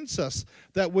convince us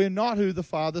that we're not who the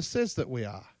Father says that we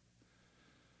are.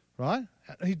 Right?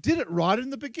 He did it right in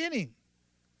the beginning.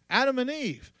 Adam and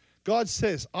Eve. God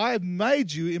says, I have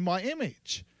made you in my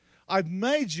image. I've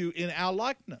made you in our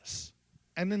likeness.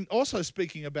 And then also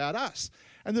speaking about us.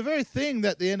 And the very thing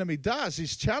that the enemy does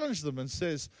is challenge them and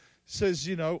says,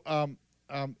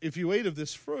 if you eat of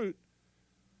this fruit,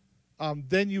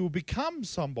 then you will become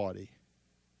somebody.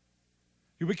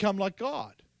 You become like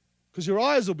God, because your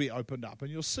eyes will be opened up and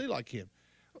you'll see like him.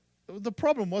 The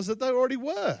problem was that they already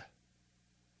were.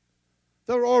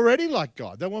 They were already like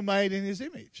God. They were made in his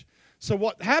image. So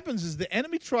what happens is the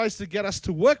enemy tries to get us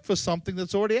to work for something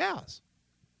that's already ours.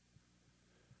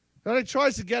 And he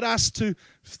tries to get us to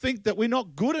think that we're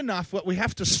not good enough, that we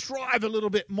have to strive a little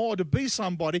bit more to be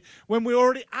somebody when we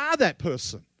already are that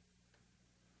person.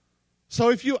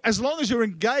 So as long as you're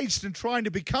engaged in trying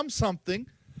to become something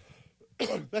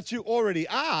that you already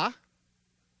are,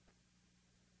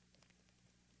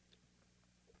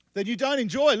 then you don't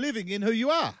enjoy living in who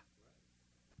you are.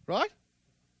 Right?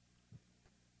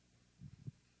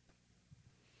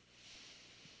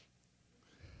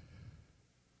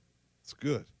 It's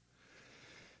good.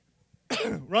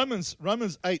 Romans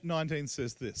 8:19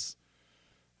 says this.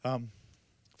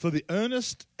 For the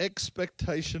earnest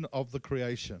expectation of the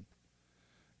creation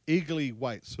eagerly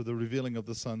waits for the revealing of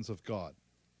the sons of God.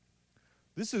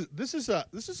 This is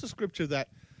a scripture that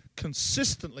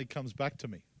consistently comes back to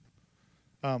me.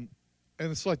 And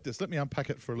it's like this. Let me unpack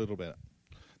it for a little bit.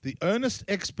 The earnest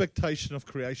expectation of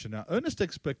creation. Now, earnest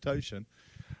expectation,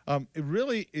 it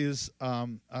really is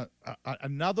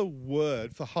another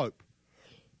word for hope.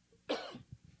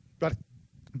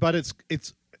 But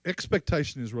it's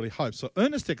expectation is really hope. So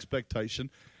earnest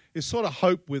expectation is sort of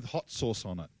hope with hot sauce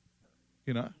on it.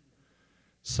 You know,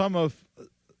 some of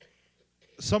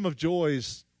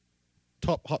Joy's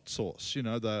top hot sauce. You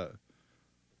know, the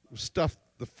stuff,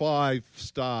 the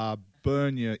 5-star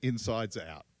burn your insides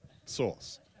out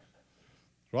sauce,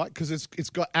 right? Because it's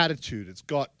got attitude, it's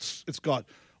got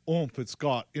oomph, it's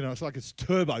got, it's like it's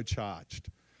turbocharged.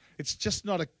 It's just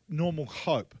not a normal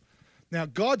hope. Now,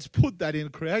 God's put that in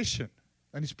creation.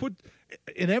 And he's put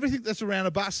in everything that's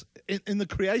around us, in the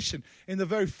creation, in the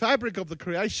very fabric of the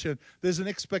creation, there's an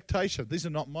expectation. These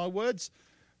are not my words.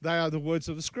 They are the words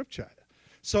of the Scripture.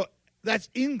 So that's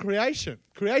in creation.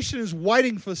 Creation is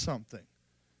waiting for something.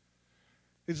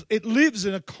 It lives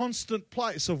in a constant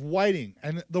place of waiting.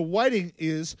 And the waiting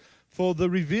is for the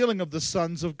revealing of the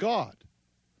sons of God.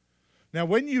 Now,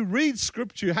 when you read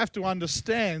Scripture, you have to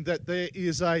understand that there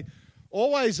is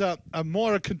always a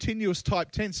more continuous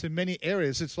type tense in many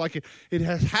areas. It's like it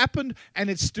has happened and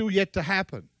it's still yet to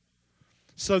happen.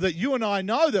 So that you and I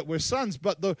know that we're sons,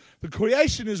 but the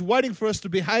creation is waiting for us to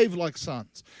behave like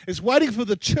sons. It's waiting for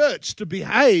the church to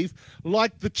behave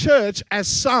like the church as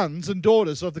sons and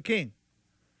daughters of the King.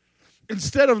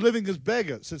 Instead of living as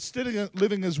beggars, instead of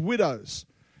living as widows,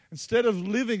 instead of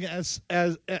living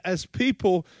as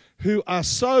people who are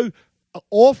so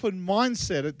orphan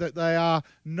mindset that they are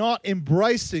not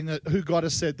embracing who God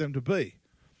has said them to be.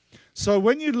 So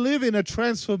when you live in a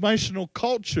transformational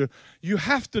culture, you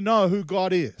have to know who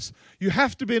God is. You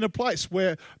have to be in a place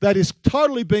where that is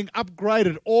totally being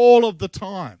upgraded all of the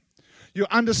time. You're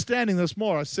understanding this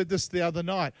more. I said this the other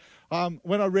night.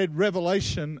 When I read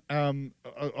Revelation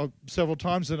several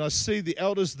times, and I see the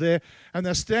elders there, and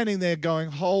they're standing there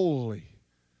going, holy,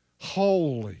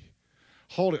 holy,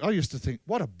 holy. I used to think,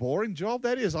 what a boring job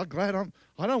that is. I don't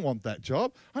want that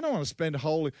job. I don't want to spend a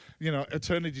whole,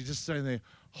 eternity just standing there,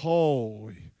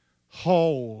 holy,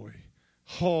 holy,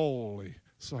 holy.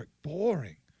 It's like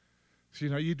boring. So,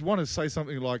 you'd want to say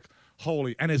something like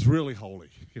holy, and it's really holy,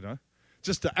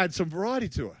 just to add some variety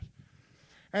to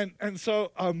it. And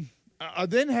so I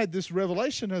then had this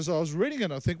revelation as I was reading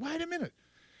it. I think, wait a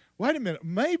minute.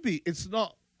 Maybe it's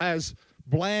not as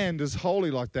bland as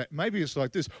holy like that. Maybe it's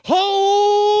like this.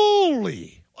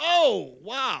 Holy. Oh,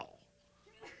 wow.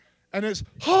 And it's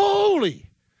holy.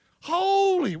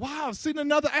 Holy. Wow, I've seen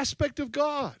another aspect of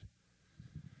God.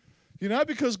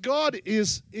 Because God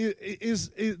is there.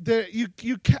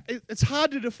 It's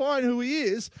hard to define who He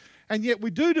is, and yet we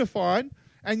do define,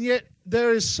 and yet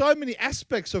there is so many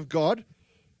aspects of God.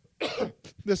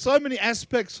 There's so many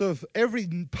aspects of every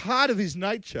part of His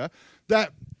nature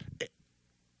that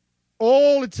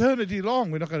all eternity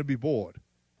long we're not going to be bored.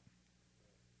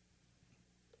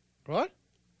 Right?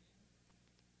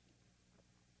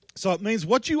 So it means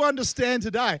what you understand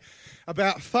today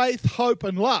about faith, hope,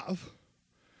 and love,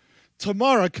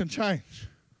 tomorrow can change.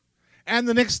 And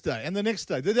the next day, and the next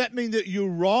day. Does that mean that you're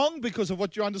wrong because of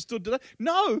what you understood today?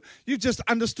 No, you've just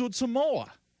understood some more.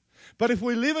 But if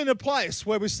we live in a place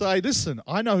where we say, listen,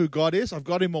 I know who God is, I've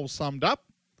got Him all summed up,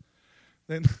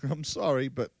 then I'm sorry,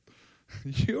 but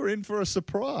you're in for a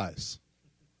surprise.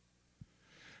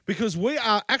 Because we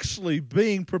are actually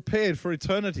being prepared for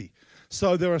eternity.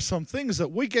 So there are some things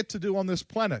that we get to do on this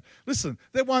planet. Listen,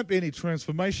 there won't be any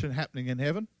transformation happening in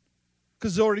heaven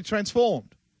because it's already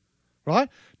transformed. Right?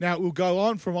 Now, it will go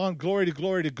on from glory to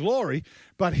glory to glory,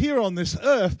 but here on this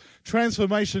earth,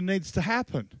 transformation needs to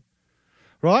happen.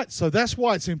 Right? So that's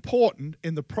why it's important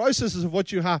in the processes of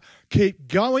what you have, keep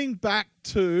going back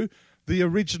to the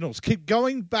originals. Keep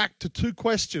going back to two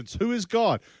questions. Who is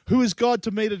God? Who is God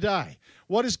to me today?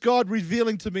 What is God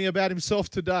revealing to me about Himself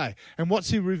today? And what's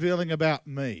He revealing about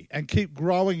me? And keep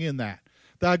growing in that.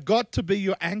 They've got to be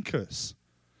your anchors.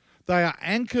 They are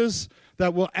anchors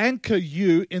that will anchor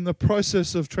you in the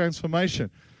process of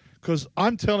transformation. Because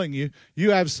I'm telling you,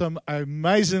 you have some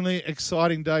amazingly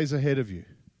exciting days ahead of you.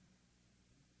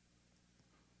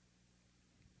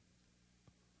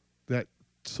 That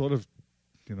sort of,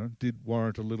 did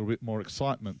warrant a little bit more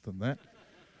excitement than that.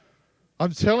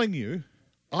 I'm telling you,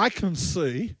 I can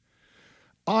see,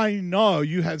 I know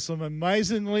you have some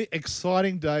amazingly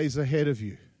exciting days ahead of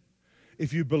you.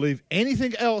 If you believe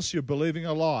anything else, you're believing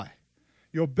a lie.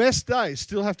 Your best days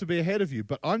still have to be ahead of you,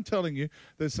 but I'm telling you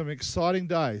there's some exciting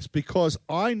days because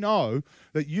I know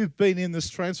that you've been in this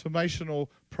transformational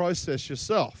process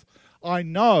yourself. I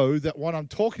know that what I'm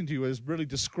talking to you is really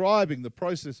describing the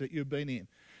process that you've been in,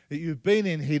 that you've been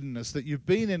in hiddenness, that you've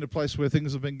been in a place where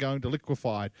things have been going to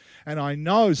liquefied. And I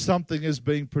know something is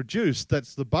being produced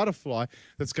that's the butterfly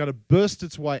that's going to burst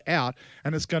its way out,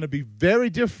 and it's going to be very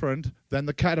different than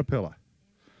the caterpillar.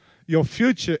 Your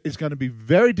future is going to be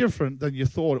very different than you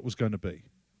thought it was going to be,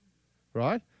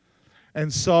 right?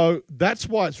 And so that's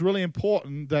why it's really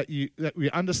important that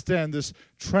we understand this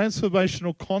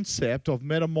transformational concept of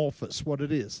metamorphosis, what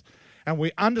it is. And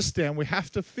we understand we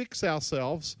have to fix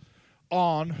ourselves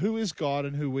on who is God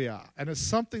and who we are. And it's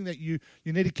something that you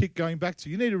need to keep going back to.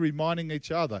 You need to reminding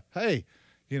each other, hey,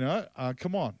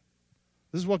 come on.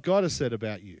 This is what God has said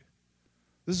about you.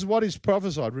 This is what He's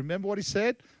prophesied. Remember what He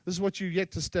said? This is what you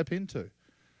yet to step into.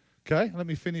 Okay, let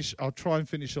me finish. I'll try and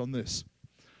finish on this.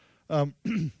 A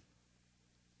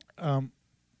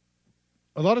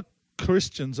lot of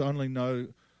Christians only know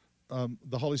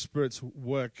the Holy Spirit's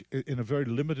work in a very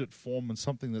limited form and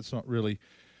something that's not really,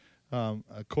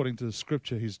 according to the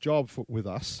Scripture, His job with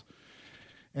us.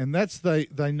 And that's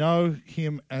they know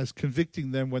Him as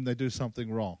convicting them when they do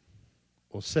something wrong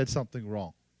or said something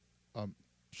wrong. I'm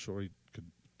sure He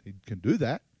can do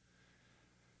that,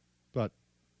 but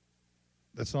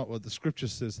that's not what the Scripture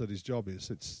says that His job is.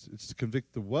 It's to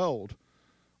convict the world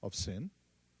of sin.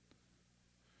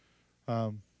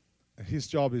 His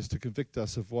job is to convict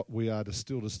us of what we are to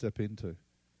step into.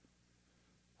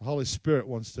 The Holy Spirit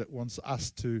wants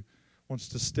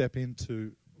to step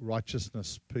into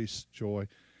righteousness, peace, joy.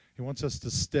 He wants us to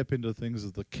step into things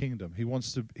of the kingdom.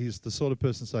 He's the sort of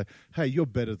person to say, hey, you're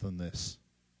better than this.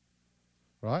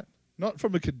 Right? Not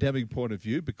from a condemning point of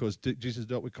view, because Jesus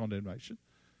dealt with condemnation.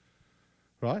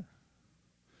 Right?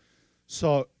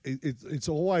 So it's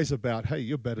always about, hey,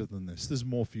 you're better than this. There's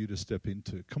more for you to step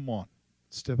into. Come on.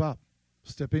 Step up.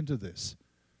 Step into this.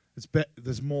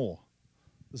 There's more.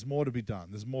 There's more to be done.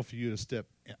 There's more for you to step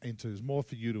into. There's more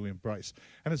for you to embrace.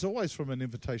 And it's always from an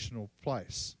invitational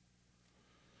place.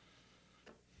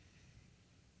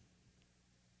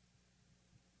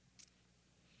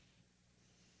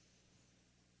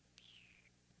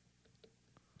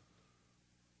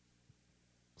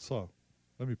 So,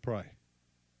 let me pray.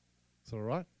 Is that all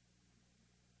right?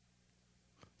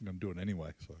 I'm going to do it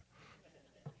anyway, so.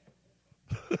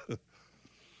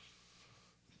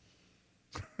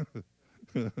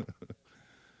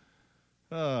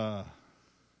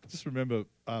 Just remember,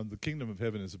 the kingdom of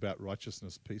heaven is about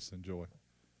righteousness, peace, and joy.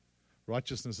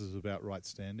 Righteousness is about right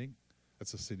standing.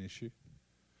 That's a sin issue.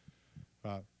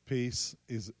 Peace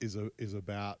is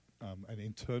about an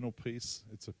internal peace.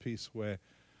 It's a peace where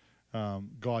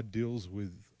God deals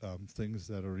with things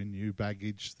that are in you,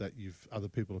 baggage that other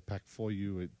people have packed for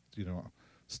you.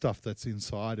 Stuff that's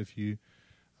inside of you.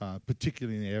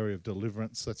 Particularly in the area of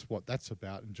deliverance, that's what that's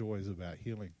about, and joy is about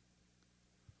healing.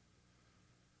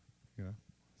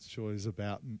 Joy is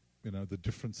about the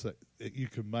difference that you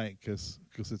can make, because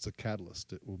it's a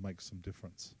catalyst. It will make some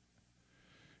difference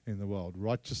in the world.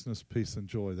 Righteousness, peace, and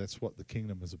joy. That's what the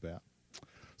kingdom is about.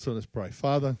 So let's pray,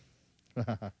 Father.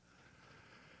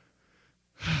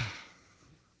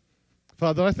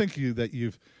 Father, I thank you that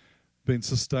you've been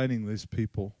sustaining these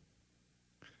people.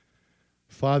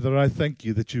 Father, I thank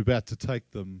you that you're about to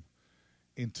take them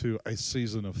into a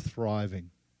season of thriving.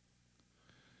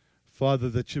 Father,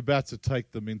 that you're about to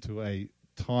take them into a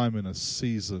time and a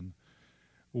season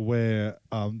where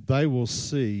they will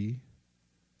see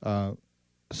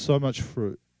so much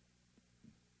fruit,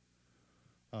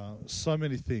 so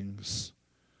many things,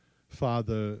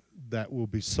 Father, that will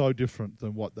be so different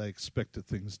than what they expected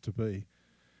things to be,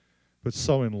 but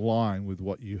so in line with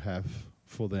what you have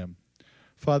for them.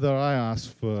 Father, I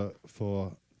ask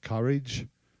for courage,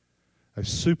 a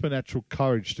supernatural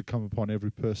courage to come upon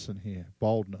every person here,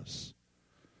 boldness,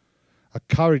 a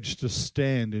courage to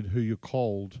stand in who you're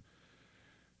called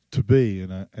to be,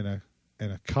 and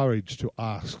a courage to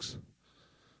ask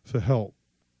for help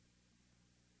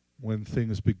when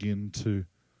things begin to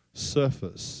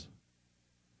surface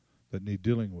that need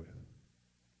dealing with.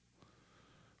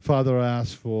 Father, I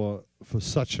ask for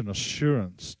such an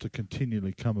assurance to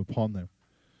continually come upon them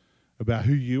about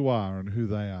who you are and who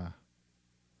they are.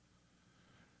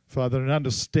 Father, an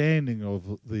understanding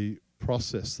of the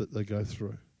process that they go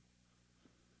through.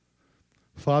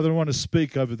 Father, I want to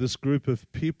speak over this group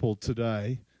of people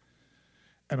today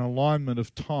an alignment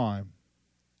of time.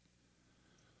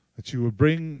 That you would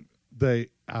bring the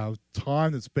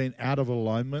time that's been out of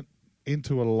alignment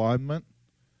into alignment,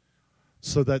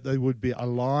 so that they would be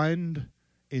aligned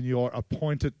in your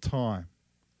appointed time.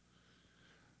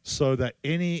 So that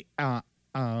any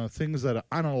things that are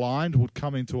unaligned would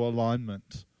come into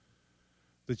alignment.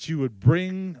 That you would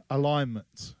bring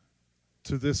alignment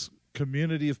to this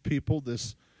community of people,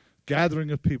 this gathering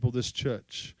of people, this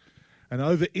church. And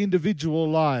over individual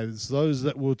lives, those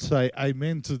that will say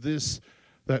amen to this,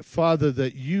 that Father,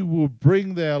 that you will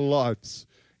bring their lives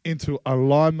into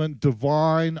alignment,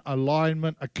 divine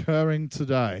alignment occurring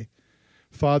today.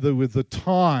 Father, with the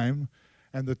time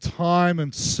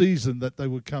and season that they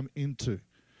would come into.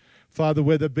 Father,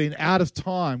 where they've been out of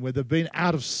time, where they've been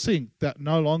out of sync, that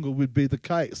no longer would be the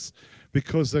case,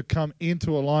 because they've come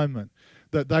into alignment,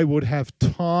 that they would have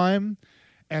time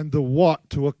and the what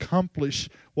to accomplish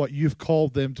what you've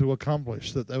called them to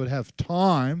accomplish, that they would have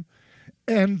time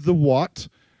and the what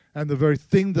and the very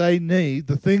thing they need,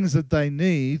 the things that they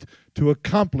need to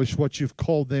accomplish what you've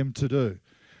called them to do.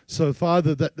 So,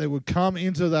 Father, that they would come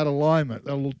into that alignment,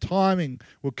 that little timing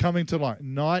would come into light,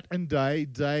 night and day,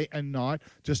 day and night,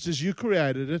 just as you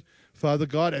created it. Father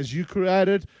God, as you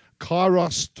created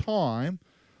Kairos time,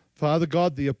 Father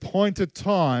God, the appointed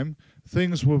time,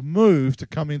 things were moved to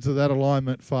come into that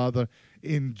alignment, Father,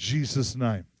 in Jesus'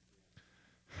 name.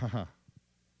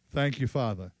 Thank you,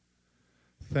 Father.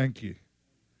 Thank you.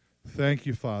 Thank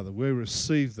you, Father. We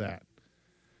receive that.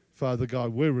 Father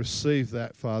God, we receive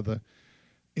that, Father,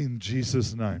 in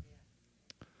Jesus' name.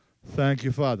 Thank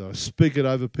you, Father. I speak it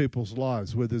over people's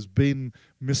lives where there's been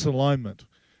misalignment,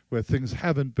 where things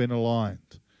haven't been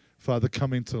aligned. Father,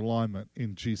 come into alignment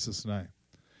in Jesus' name.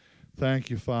 Thank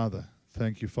you, Father.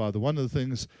 Thank you, Father. One of the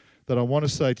things that I want to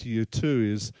say to you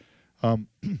too is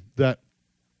that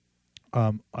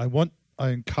I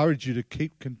encourage you to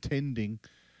keep contending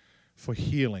for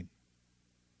healing.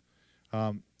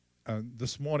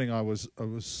 This morning I was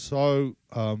so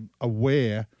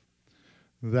aware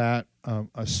that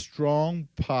a strong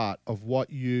part of what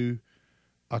you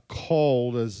are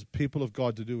called as people of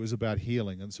God to do is about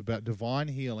healing. And it's about divine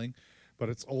healing, but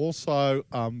it's also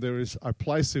there is a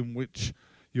place in which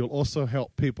you'll also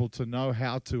help people to know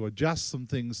how to adjust some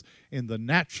things in the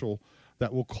natural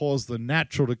that will cause the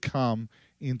natural to come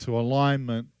into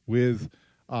alignment with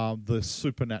the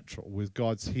supernatural, with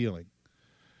God's healing.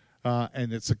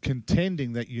 And it's a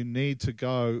contending that you need to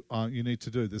go, you need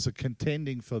to do. There's a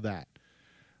contending for that.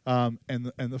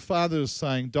 And the Father is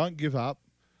saying, don't give up,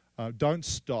 don't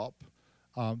stop,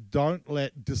 don't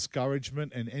let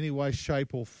discouragement in any way,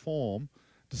 shape, or form,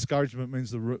 discouragement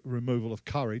means the removal of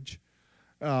courage,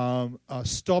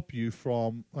 stop you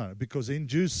from, because in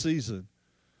due season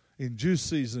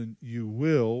you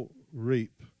will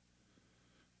reap.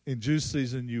 In due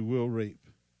season you will reap.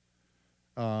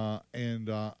 And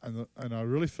I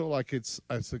really feel like it's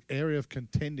an area of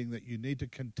contending that you need to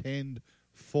contend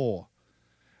for.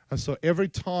 And so every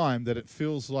time that it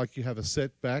feels like you have a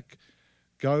setback,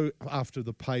 go after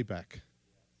the payback,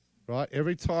 right?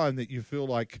 Every time that you feel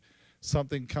like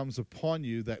something comes upon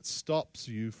you that stops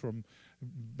you from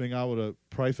being able to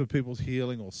pray for people's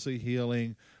healing or see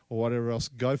healing or whatever else,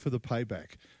 go for the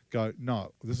payback. Go,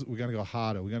 no, we're going to go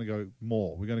harder. We're going to go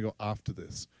more. We're going to go after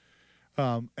this.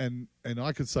 And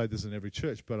I could say this in every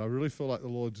church, but I really feel like the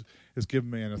Lord has given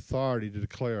me an authority to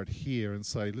declare it here and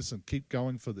say, listen, keep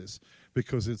going for this,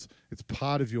 because it's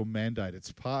part of your mandate.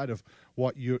 It's part of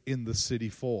what you're in the city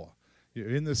for.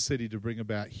 You're in the city to bring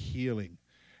about healing.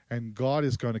 And God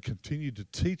is going to continue to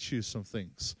teach you some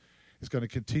things. He's going to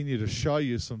continue to show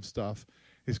you some stuff.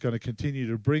 He's going to continue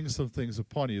to bring some things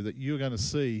upon you that you're going to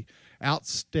see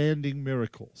outstanding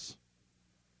miracles.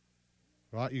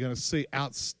 Right? You're going to see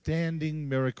outstanding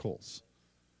miracles.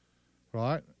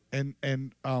 Right? And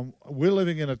we're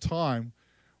living in a time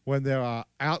when there are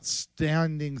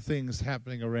outstanding things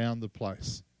happening around the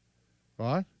place.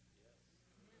 Right?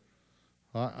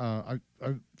 I've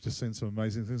just seen some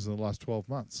amazing things in the last 12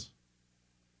 months.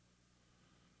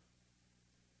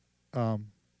 And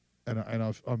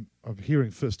I'm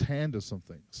hearing firsthand of some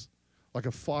things. Like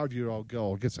a 5-year-old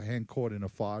girl gets a hand caught in a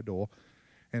fire door,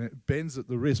 and it bends at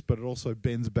the wrist, but it also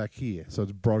bends back here. So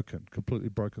it's broken, completely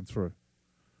broken through.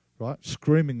 Right?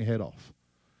 Screaming her head off.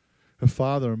 Her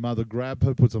father and mother grab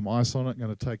her, put some ice on it,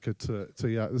 going to take her to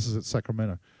this is at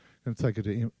Sacramento, going to take her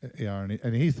to ER,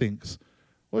 and he thinks,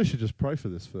 well, you should just pray for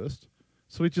this first.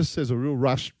 So he just says a real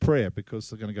rushed prayer because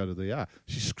they're going to go to the ER.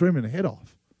 She's screaming her head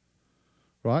off.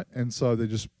 Right? And so they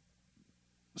just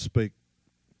speak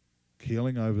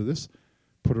healing over this,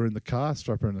 put her in the car,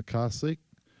 strap her in the car seat,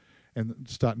 and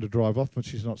starting to drive off, but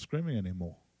she's not screaming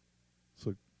anymore.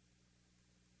 So,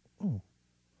 oh.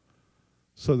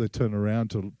 So they turn around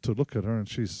to look at her, and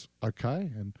she's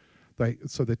okay. And they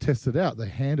test it out. They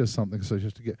hand her something, so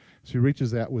she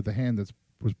reaches out with the hand that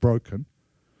was broken,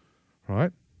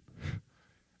 right?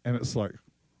 And it's like,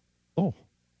 oh.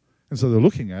 And so they're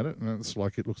looking at it, and it's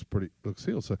like it looks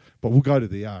healed. So, but we'll go to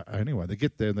the ER anyway. They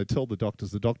get there and they tell the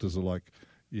doctors. The doctors are like,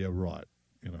 "Yeah, right."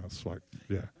 You know, it's like,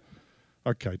 yeah,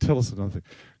 okay. Tell us another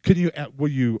thing. Will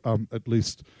you at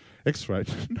least X-ray?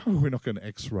 No, we're not going to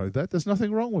X-ray that. There's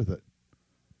nothing wrong with it.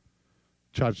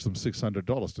 Charge them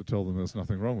 $600 to tell them there's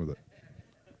nothing wrong with it.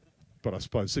 But I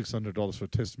suppose $600 for a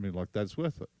testimony like that's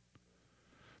worth it.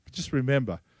 But just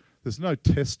remember, there's no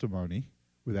testimony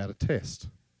without a test,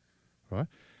 right?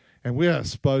 And we are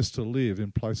supposed to live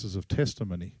in places of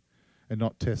testimony and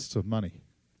not tests of money.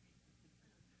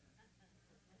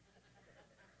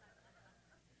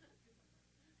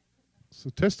 So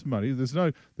testimony, there's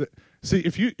no. See,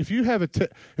 if you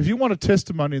want a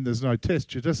testimony and there's no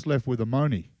test, you're just left with a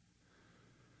money.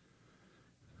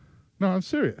 No, I'm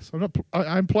serious.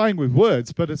 I'm playing with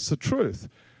words, but it's the truth.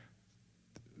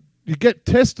 You get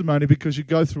testimony because you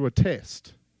go through a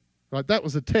test, right? That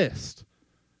was a test,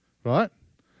 right?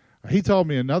 He told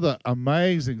me another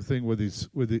amazing thing with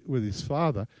his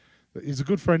father. He's a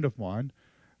good friend of mine,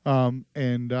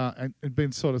 and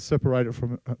been sort of separated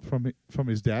from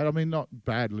his dad. I mean, not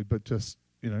badly, but just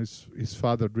his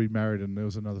father had remarried and there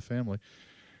was another family.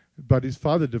 But his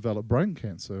father developed brain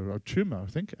cancer, or tumor, I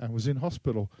think, and was in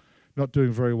hospital, not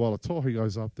doing very well at all. He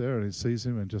goes up there and he sees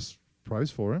him and just prays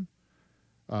for him.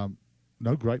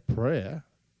 No great prayer,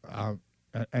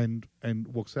 and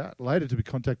walks out. Later to be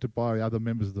contacted by other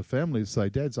members of the family to say,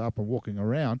 Dad's up and walking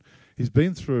around. He's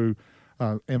been through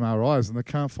MRIs and they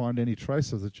can't find any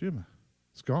trace of the tumor.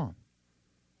 It's gone.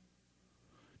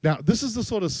 Now, this is the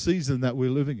sort of season that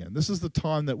we're living in. This is the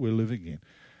time that we're living in.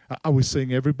 Are we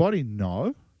seeing everybody?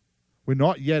 No. We're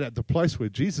not yet at the place where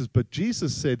Jesus, but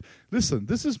Jesus said, listen,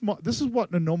 this is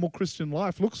what a normal Christian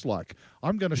life looks like.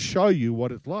 I'm going to show you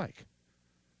what it's like.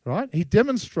 Right? He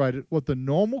demonstrated what the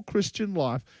normal Christian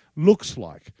life looks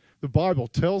like. The Bible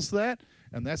tells that,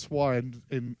 and that's why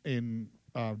in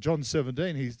John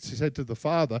 17, he said to the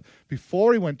Father,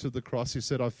 before he went to the cross, he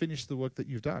said, I've finished the work that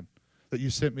you've done, that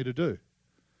you sent me to do.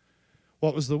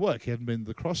 What was the work? He hadn't been to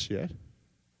the cross yet.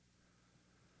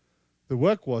 The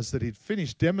work was that he'd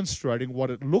finished demonstrating what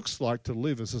it looks like to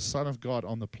live as a son of God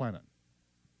on the planet.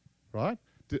 Right?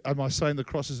 Am I saying the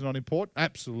cross is not important?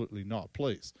 Absolutely not,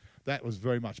 please. That was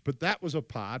very much. But that was a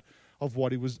part of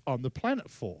what he was on the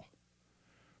planet for.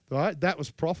 Right? That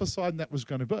was prophesied and that was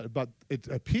going to be. But it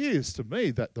appears to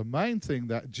me that the main thing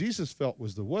that Jesus felt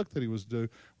was the work that he was doing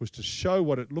was to show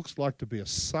what it looks like to be a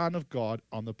son of God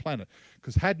on the planet.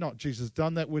 Because had not Jesus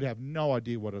done that, we'd have no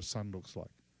idea what a son looks like.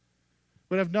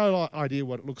 We'd have no idea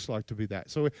what it looks like to be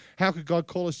that. So how could God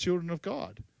call us children of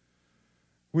God?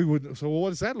 We would. So what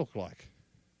does that look like?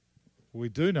 We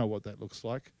do know what that looks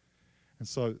like. And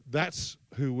so that's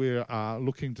who we are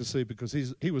looking to see, because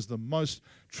he was the most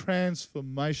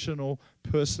transformational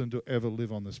person to ever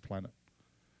live on this planet.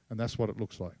 And that's what it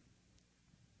looks like.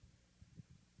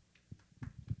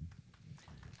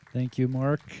 Thank you,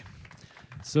 Mark.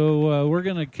 So we're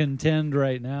going to contend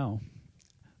right now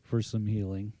for some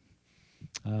healing.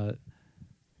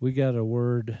 We got a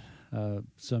word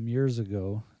some years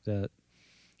ago that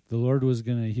the Lord was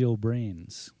going to heal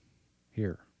brains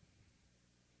here.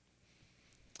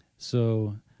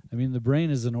 So, I mean, the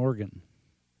brain is an organ,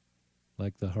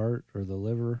 like the heart or the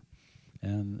liver,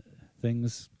 and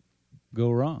things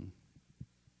go wrong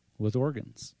with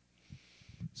organs.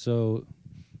 So,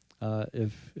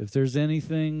 if there's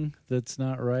anything that's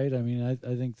not right, I mean,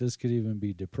 I think this could even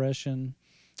be depression,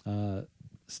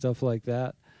 stuff like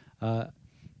that.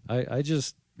 I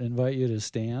just invite you to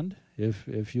stand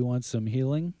if you want some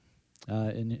healing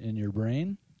in your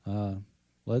brain.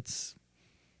 Let's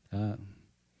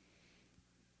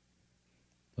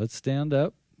stand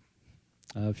up.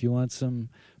 If you want some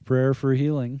prayer for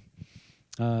healing,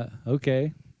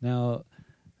 okay. Now,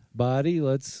 body,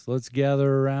 let's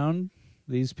gather around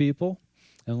these people,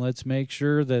 and let's make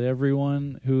sure that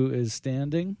everyone who is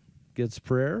standing gets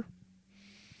prayer.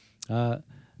 And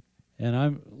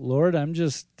I'm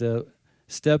just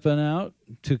stepping out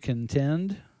to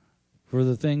contend for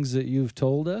the things that you've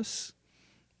told us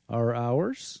are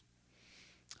ours.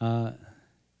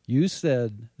 You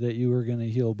said that you were going to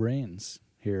heal brains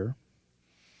here.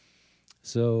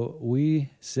 So we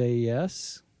say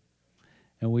yes,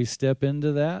 and we step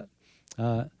into that.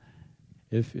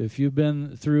 If you've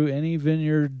been through any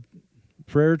Vineyard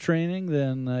prayer training,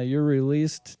 then you're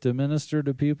released to minister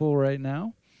to people right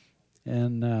now.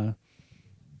 And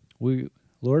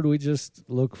Lord, we just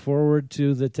look forward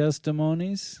to the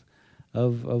testimonies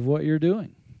of what you're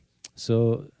doing.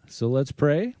 So let's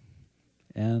pray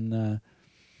and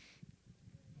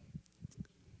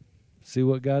see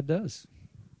what God does.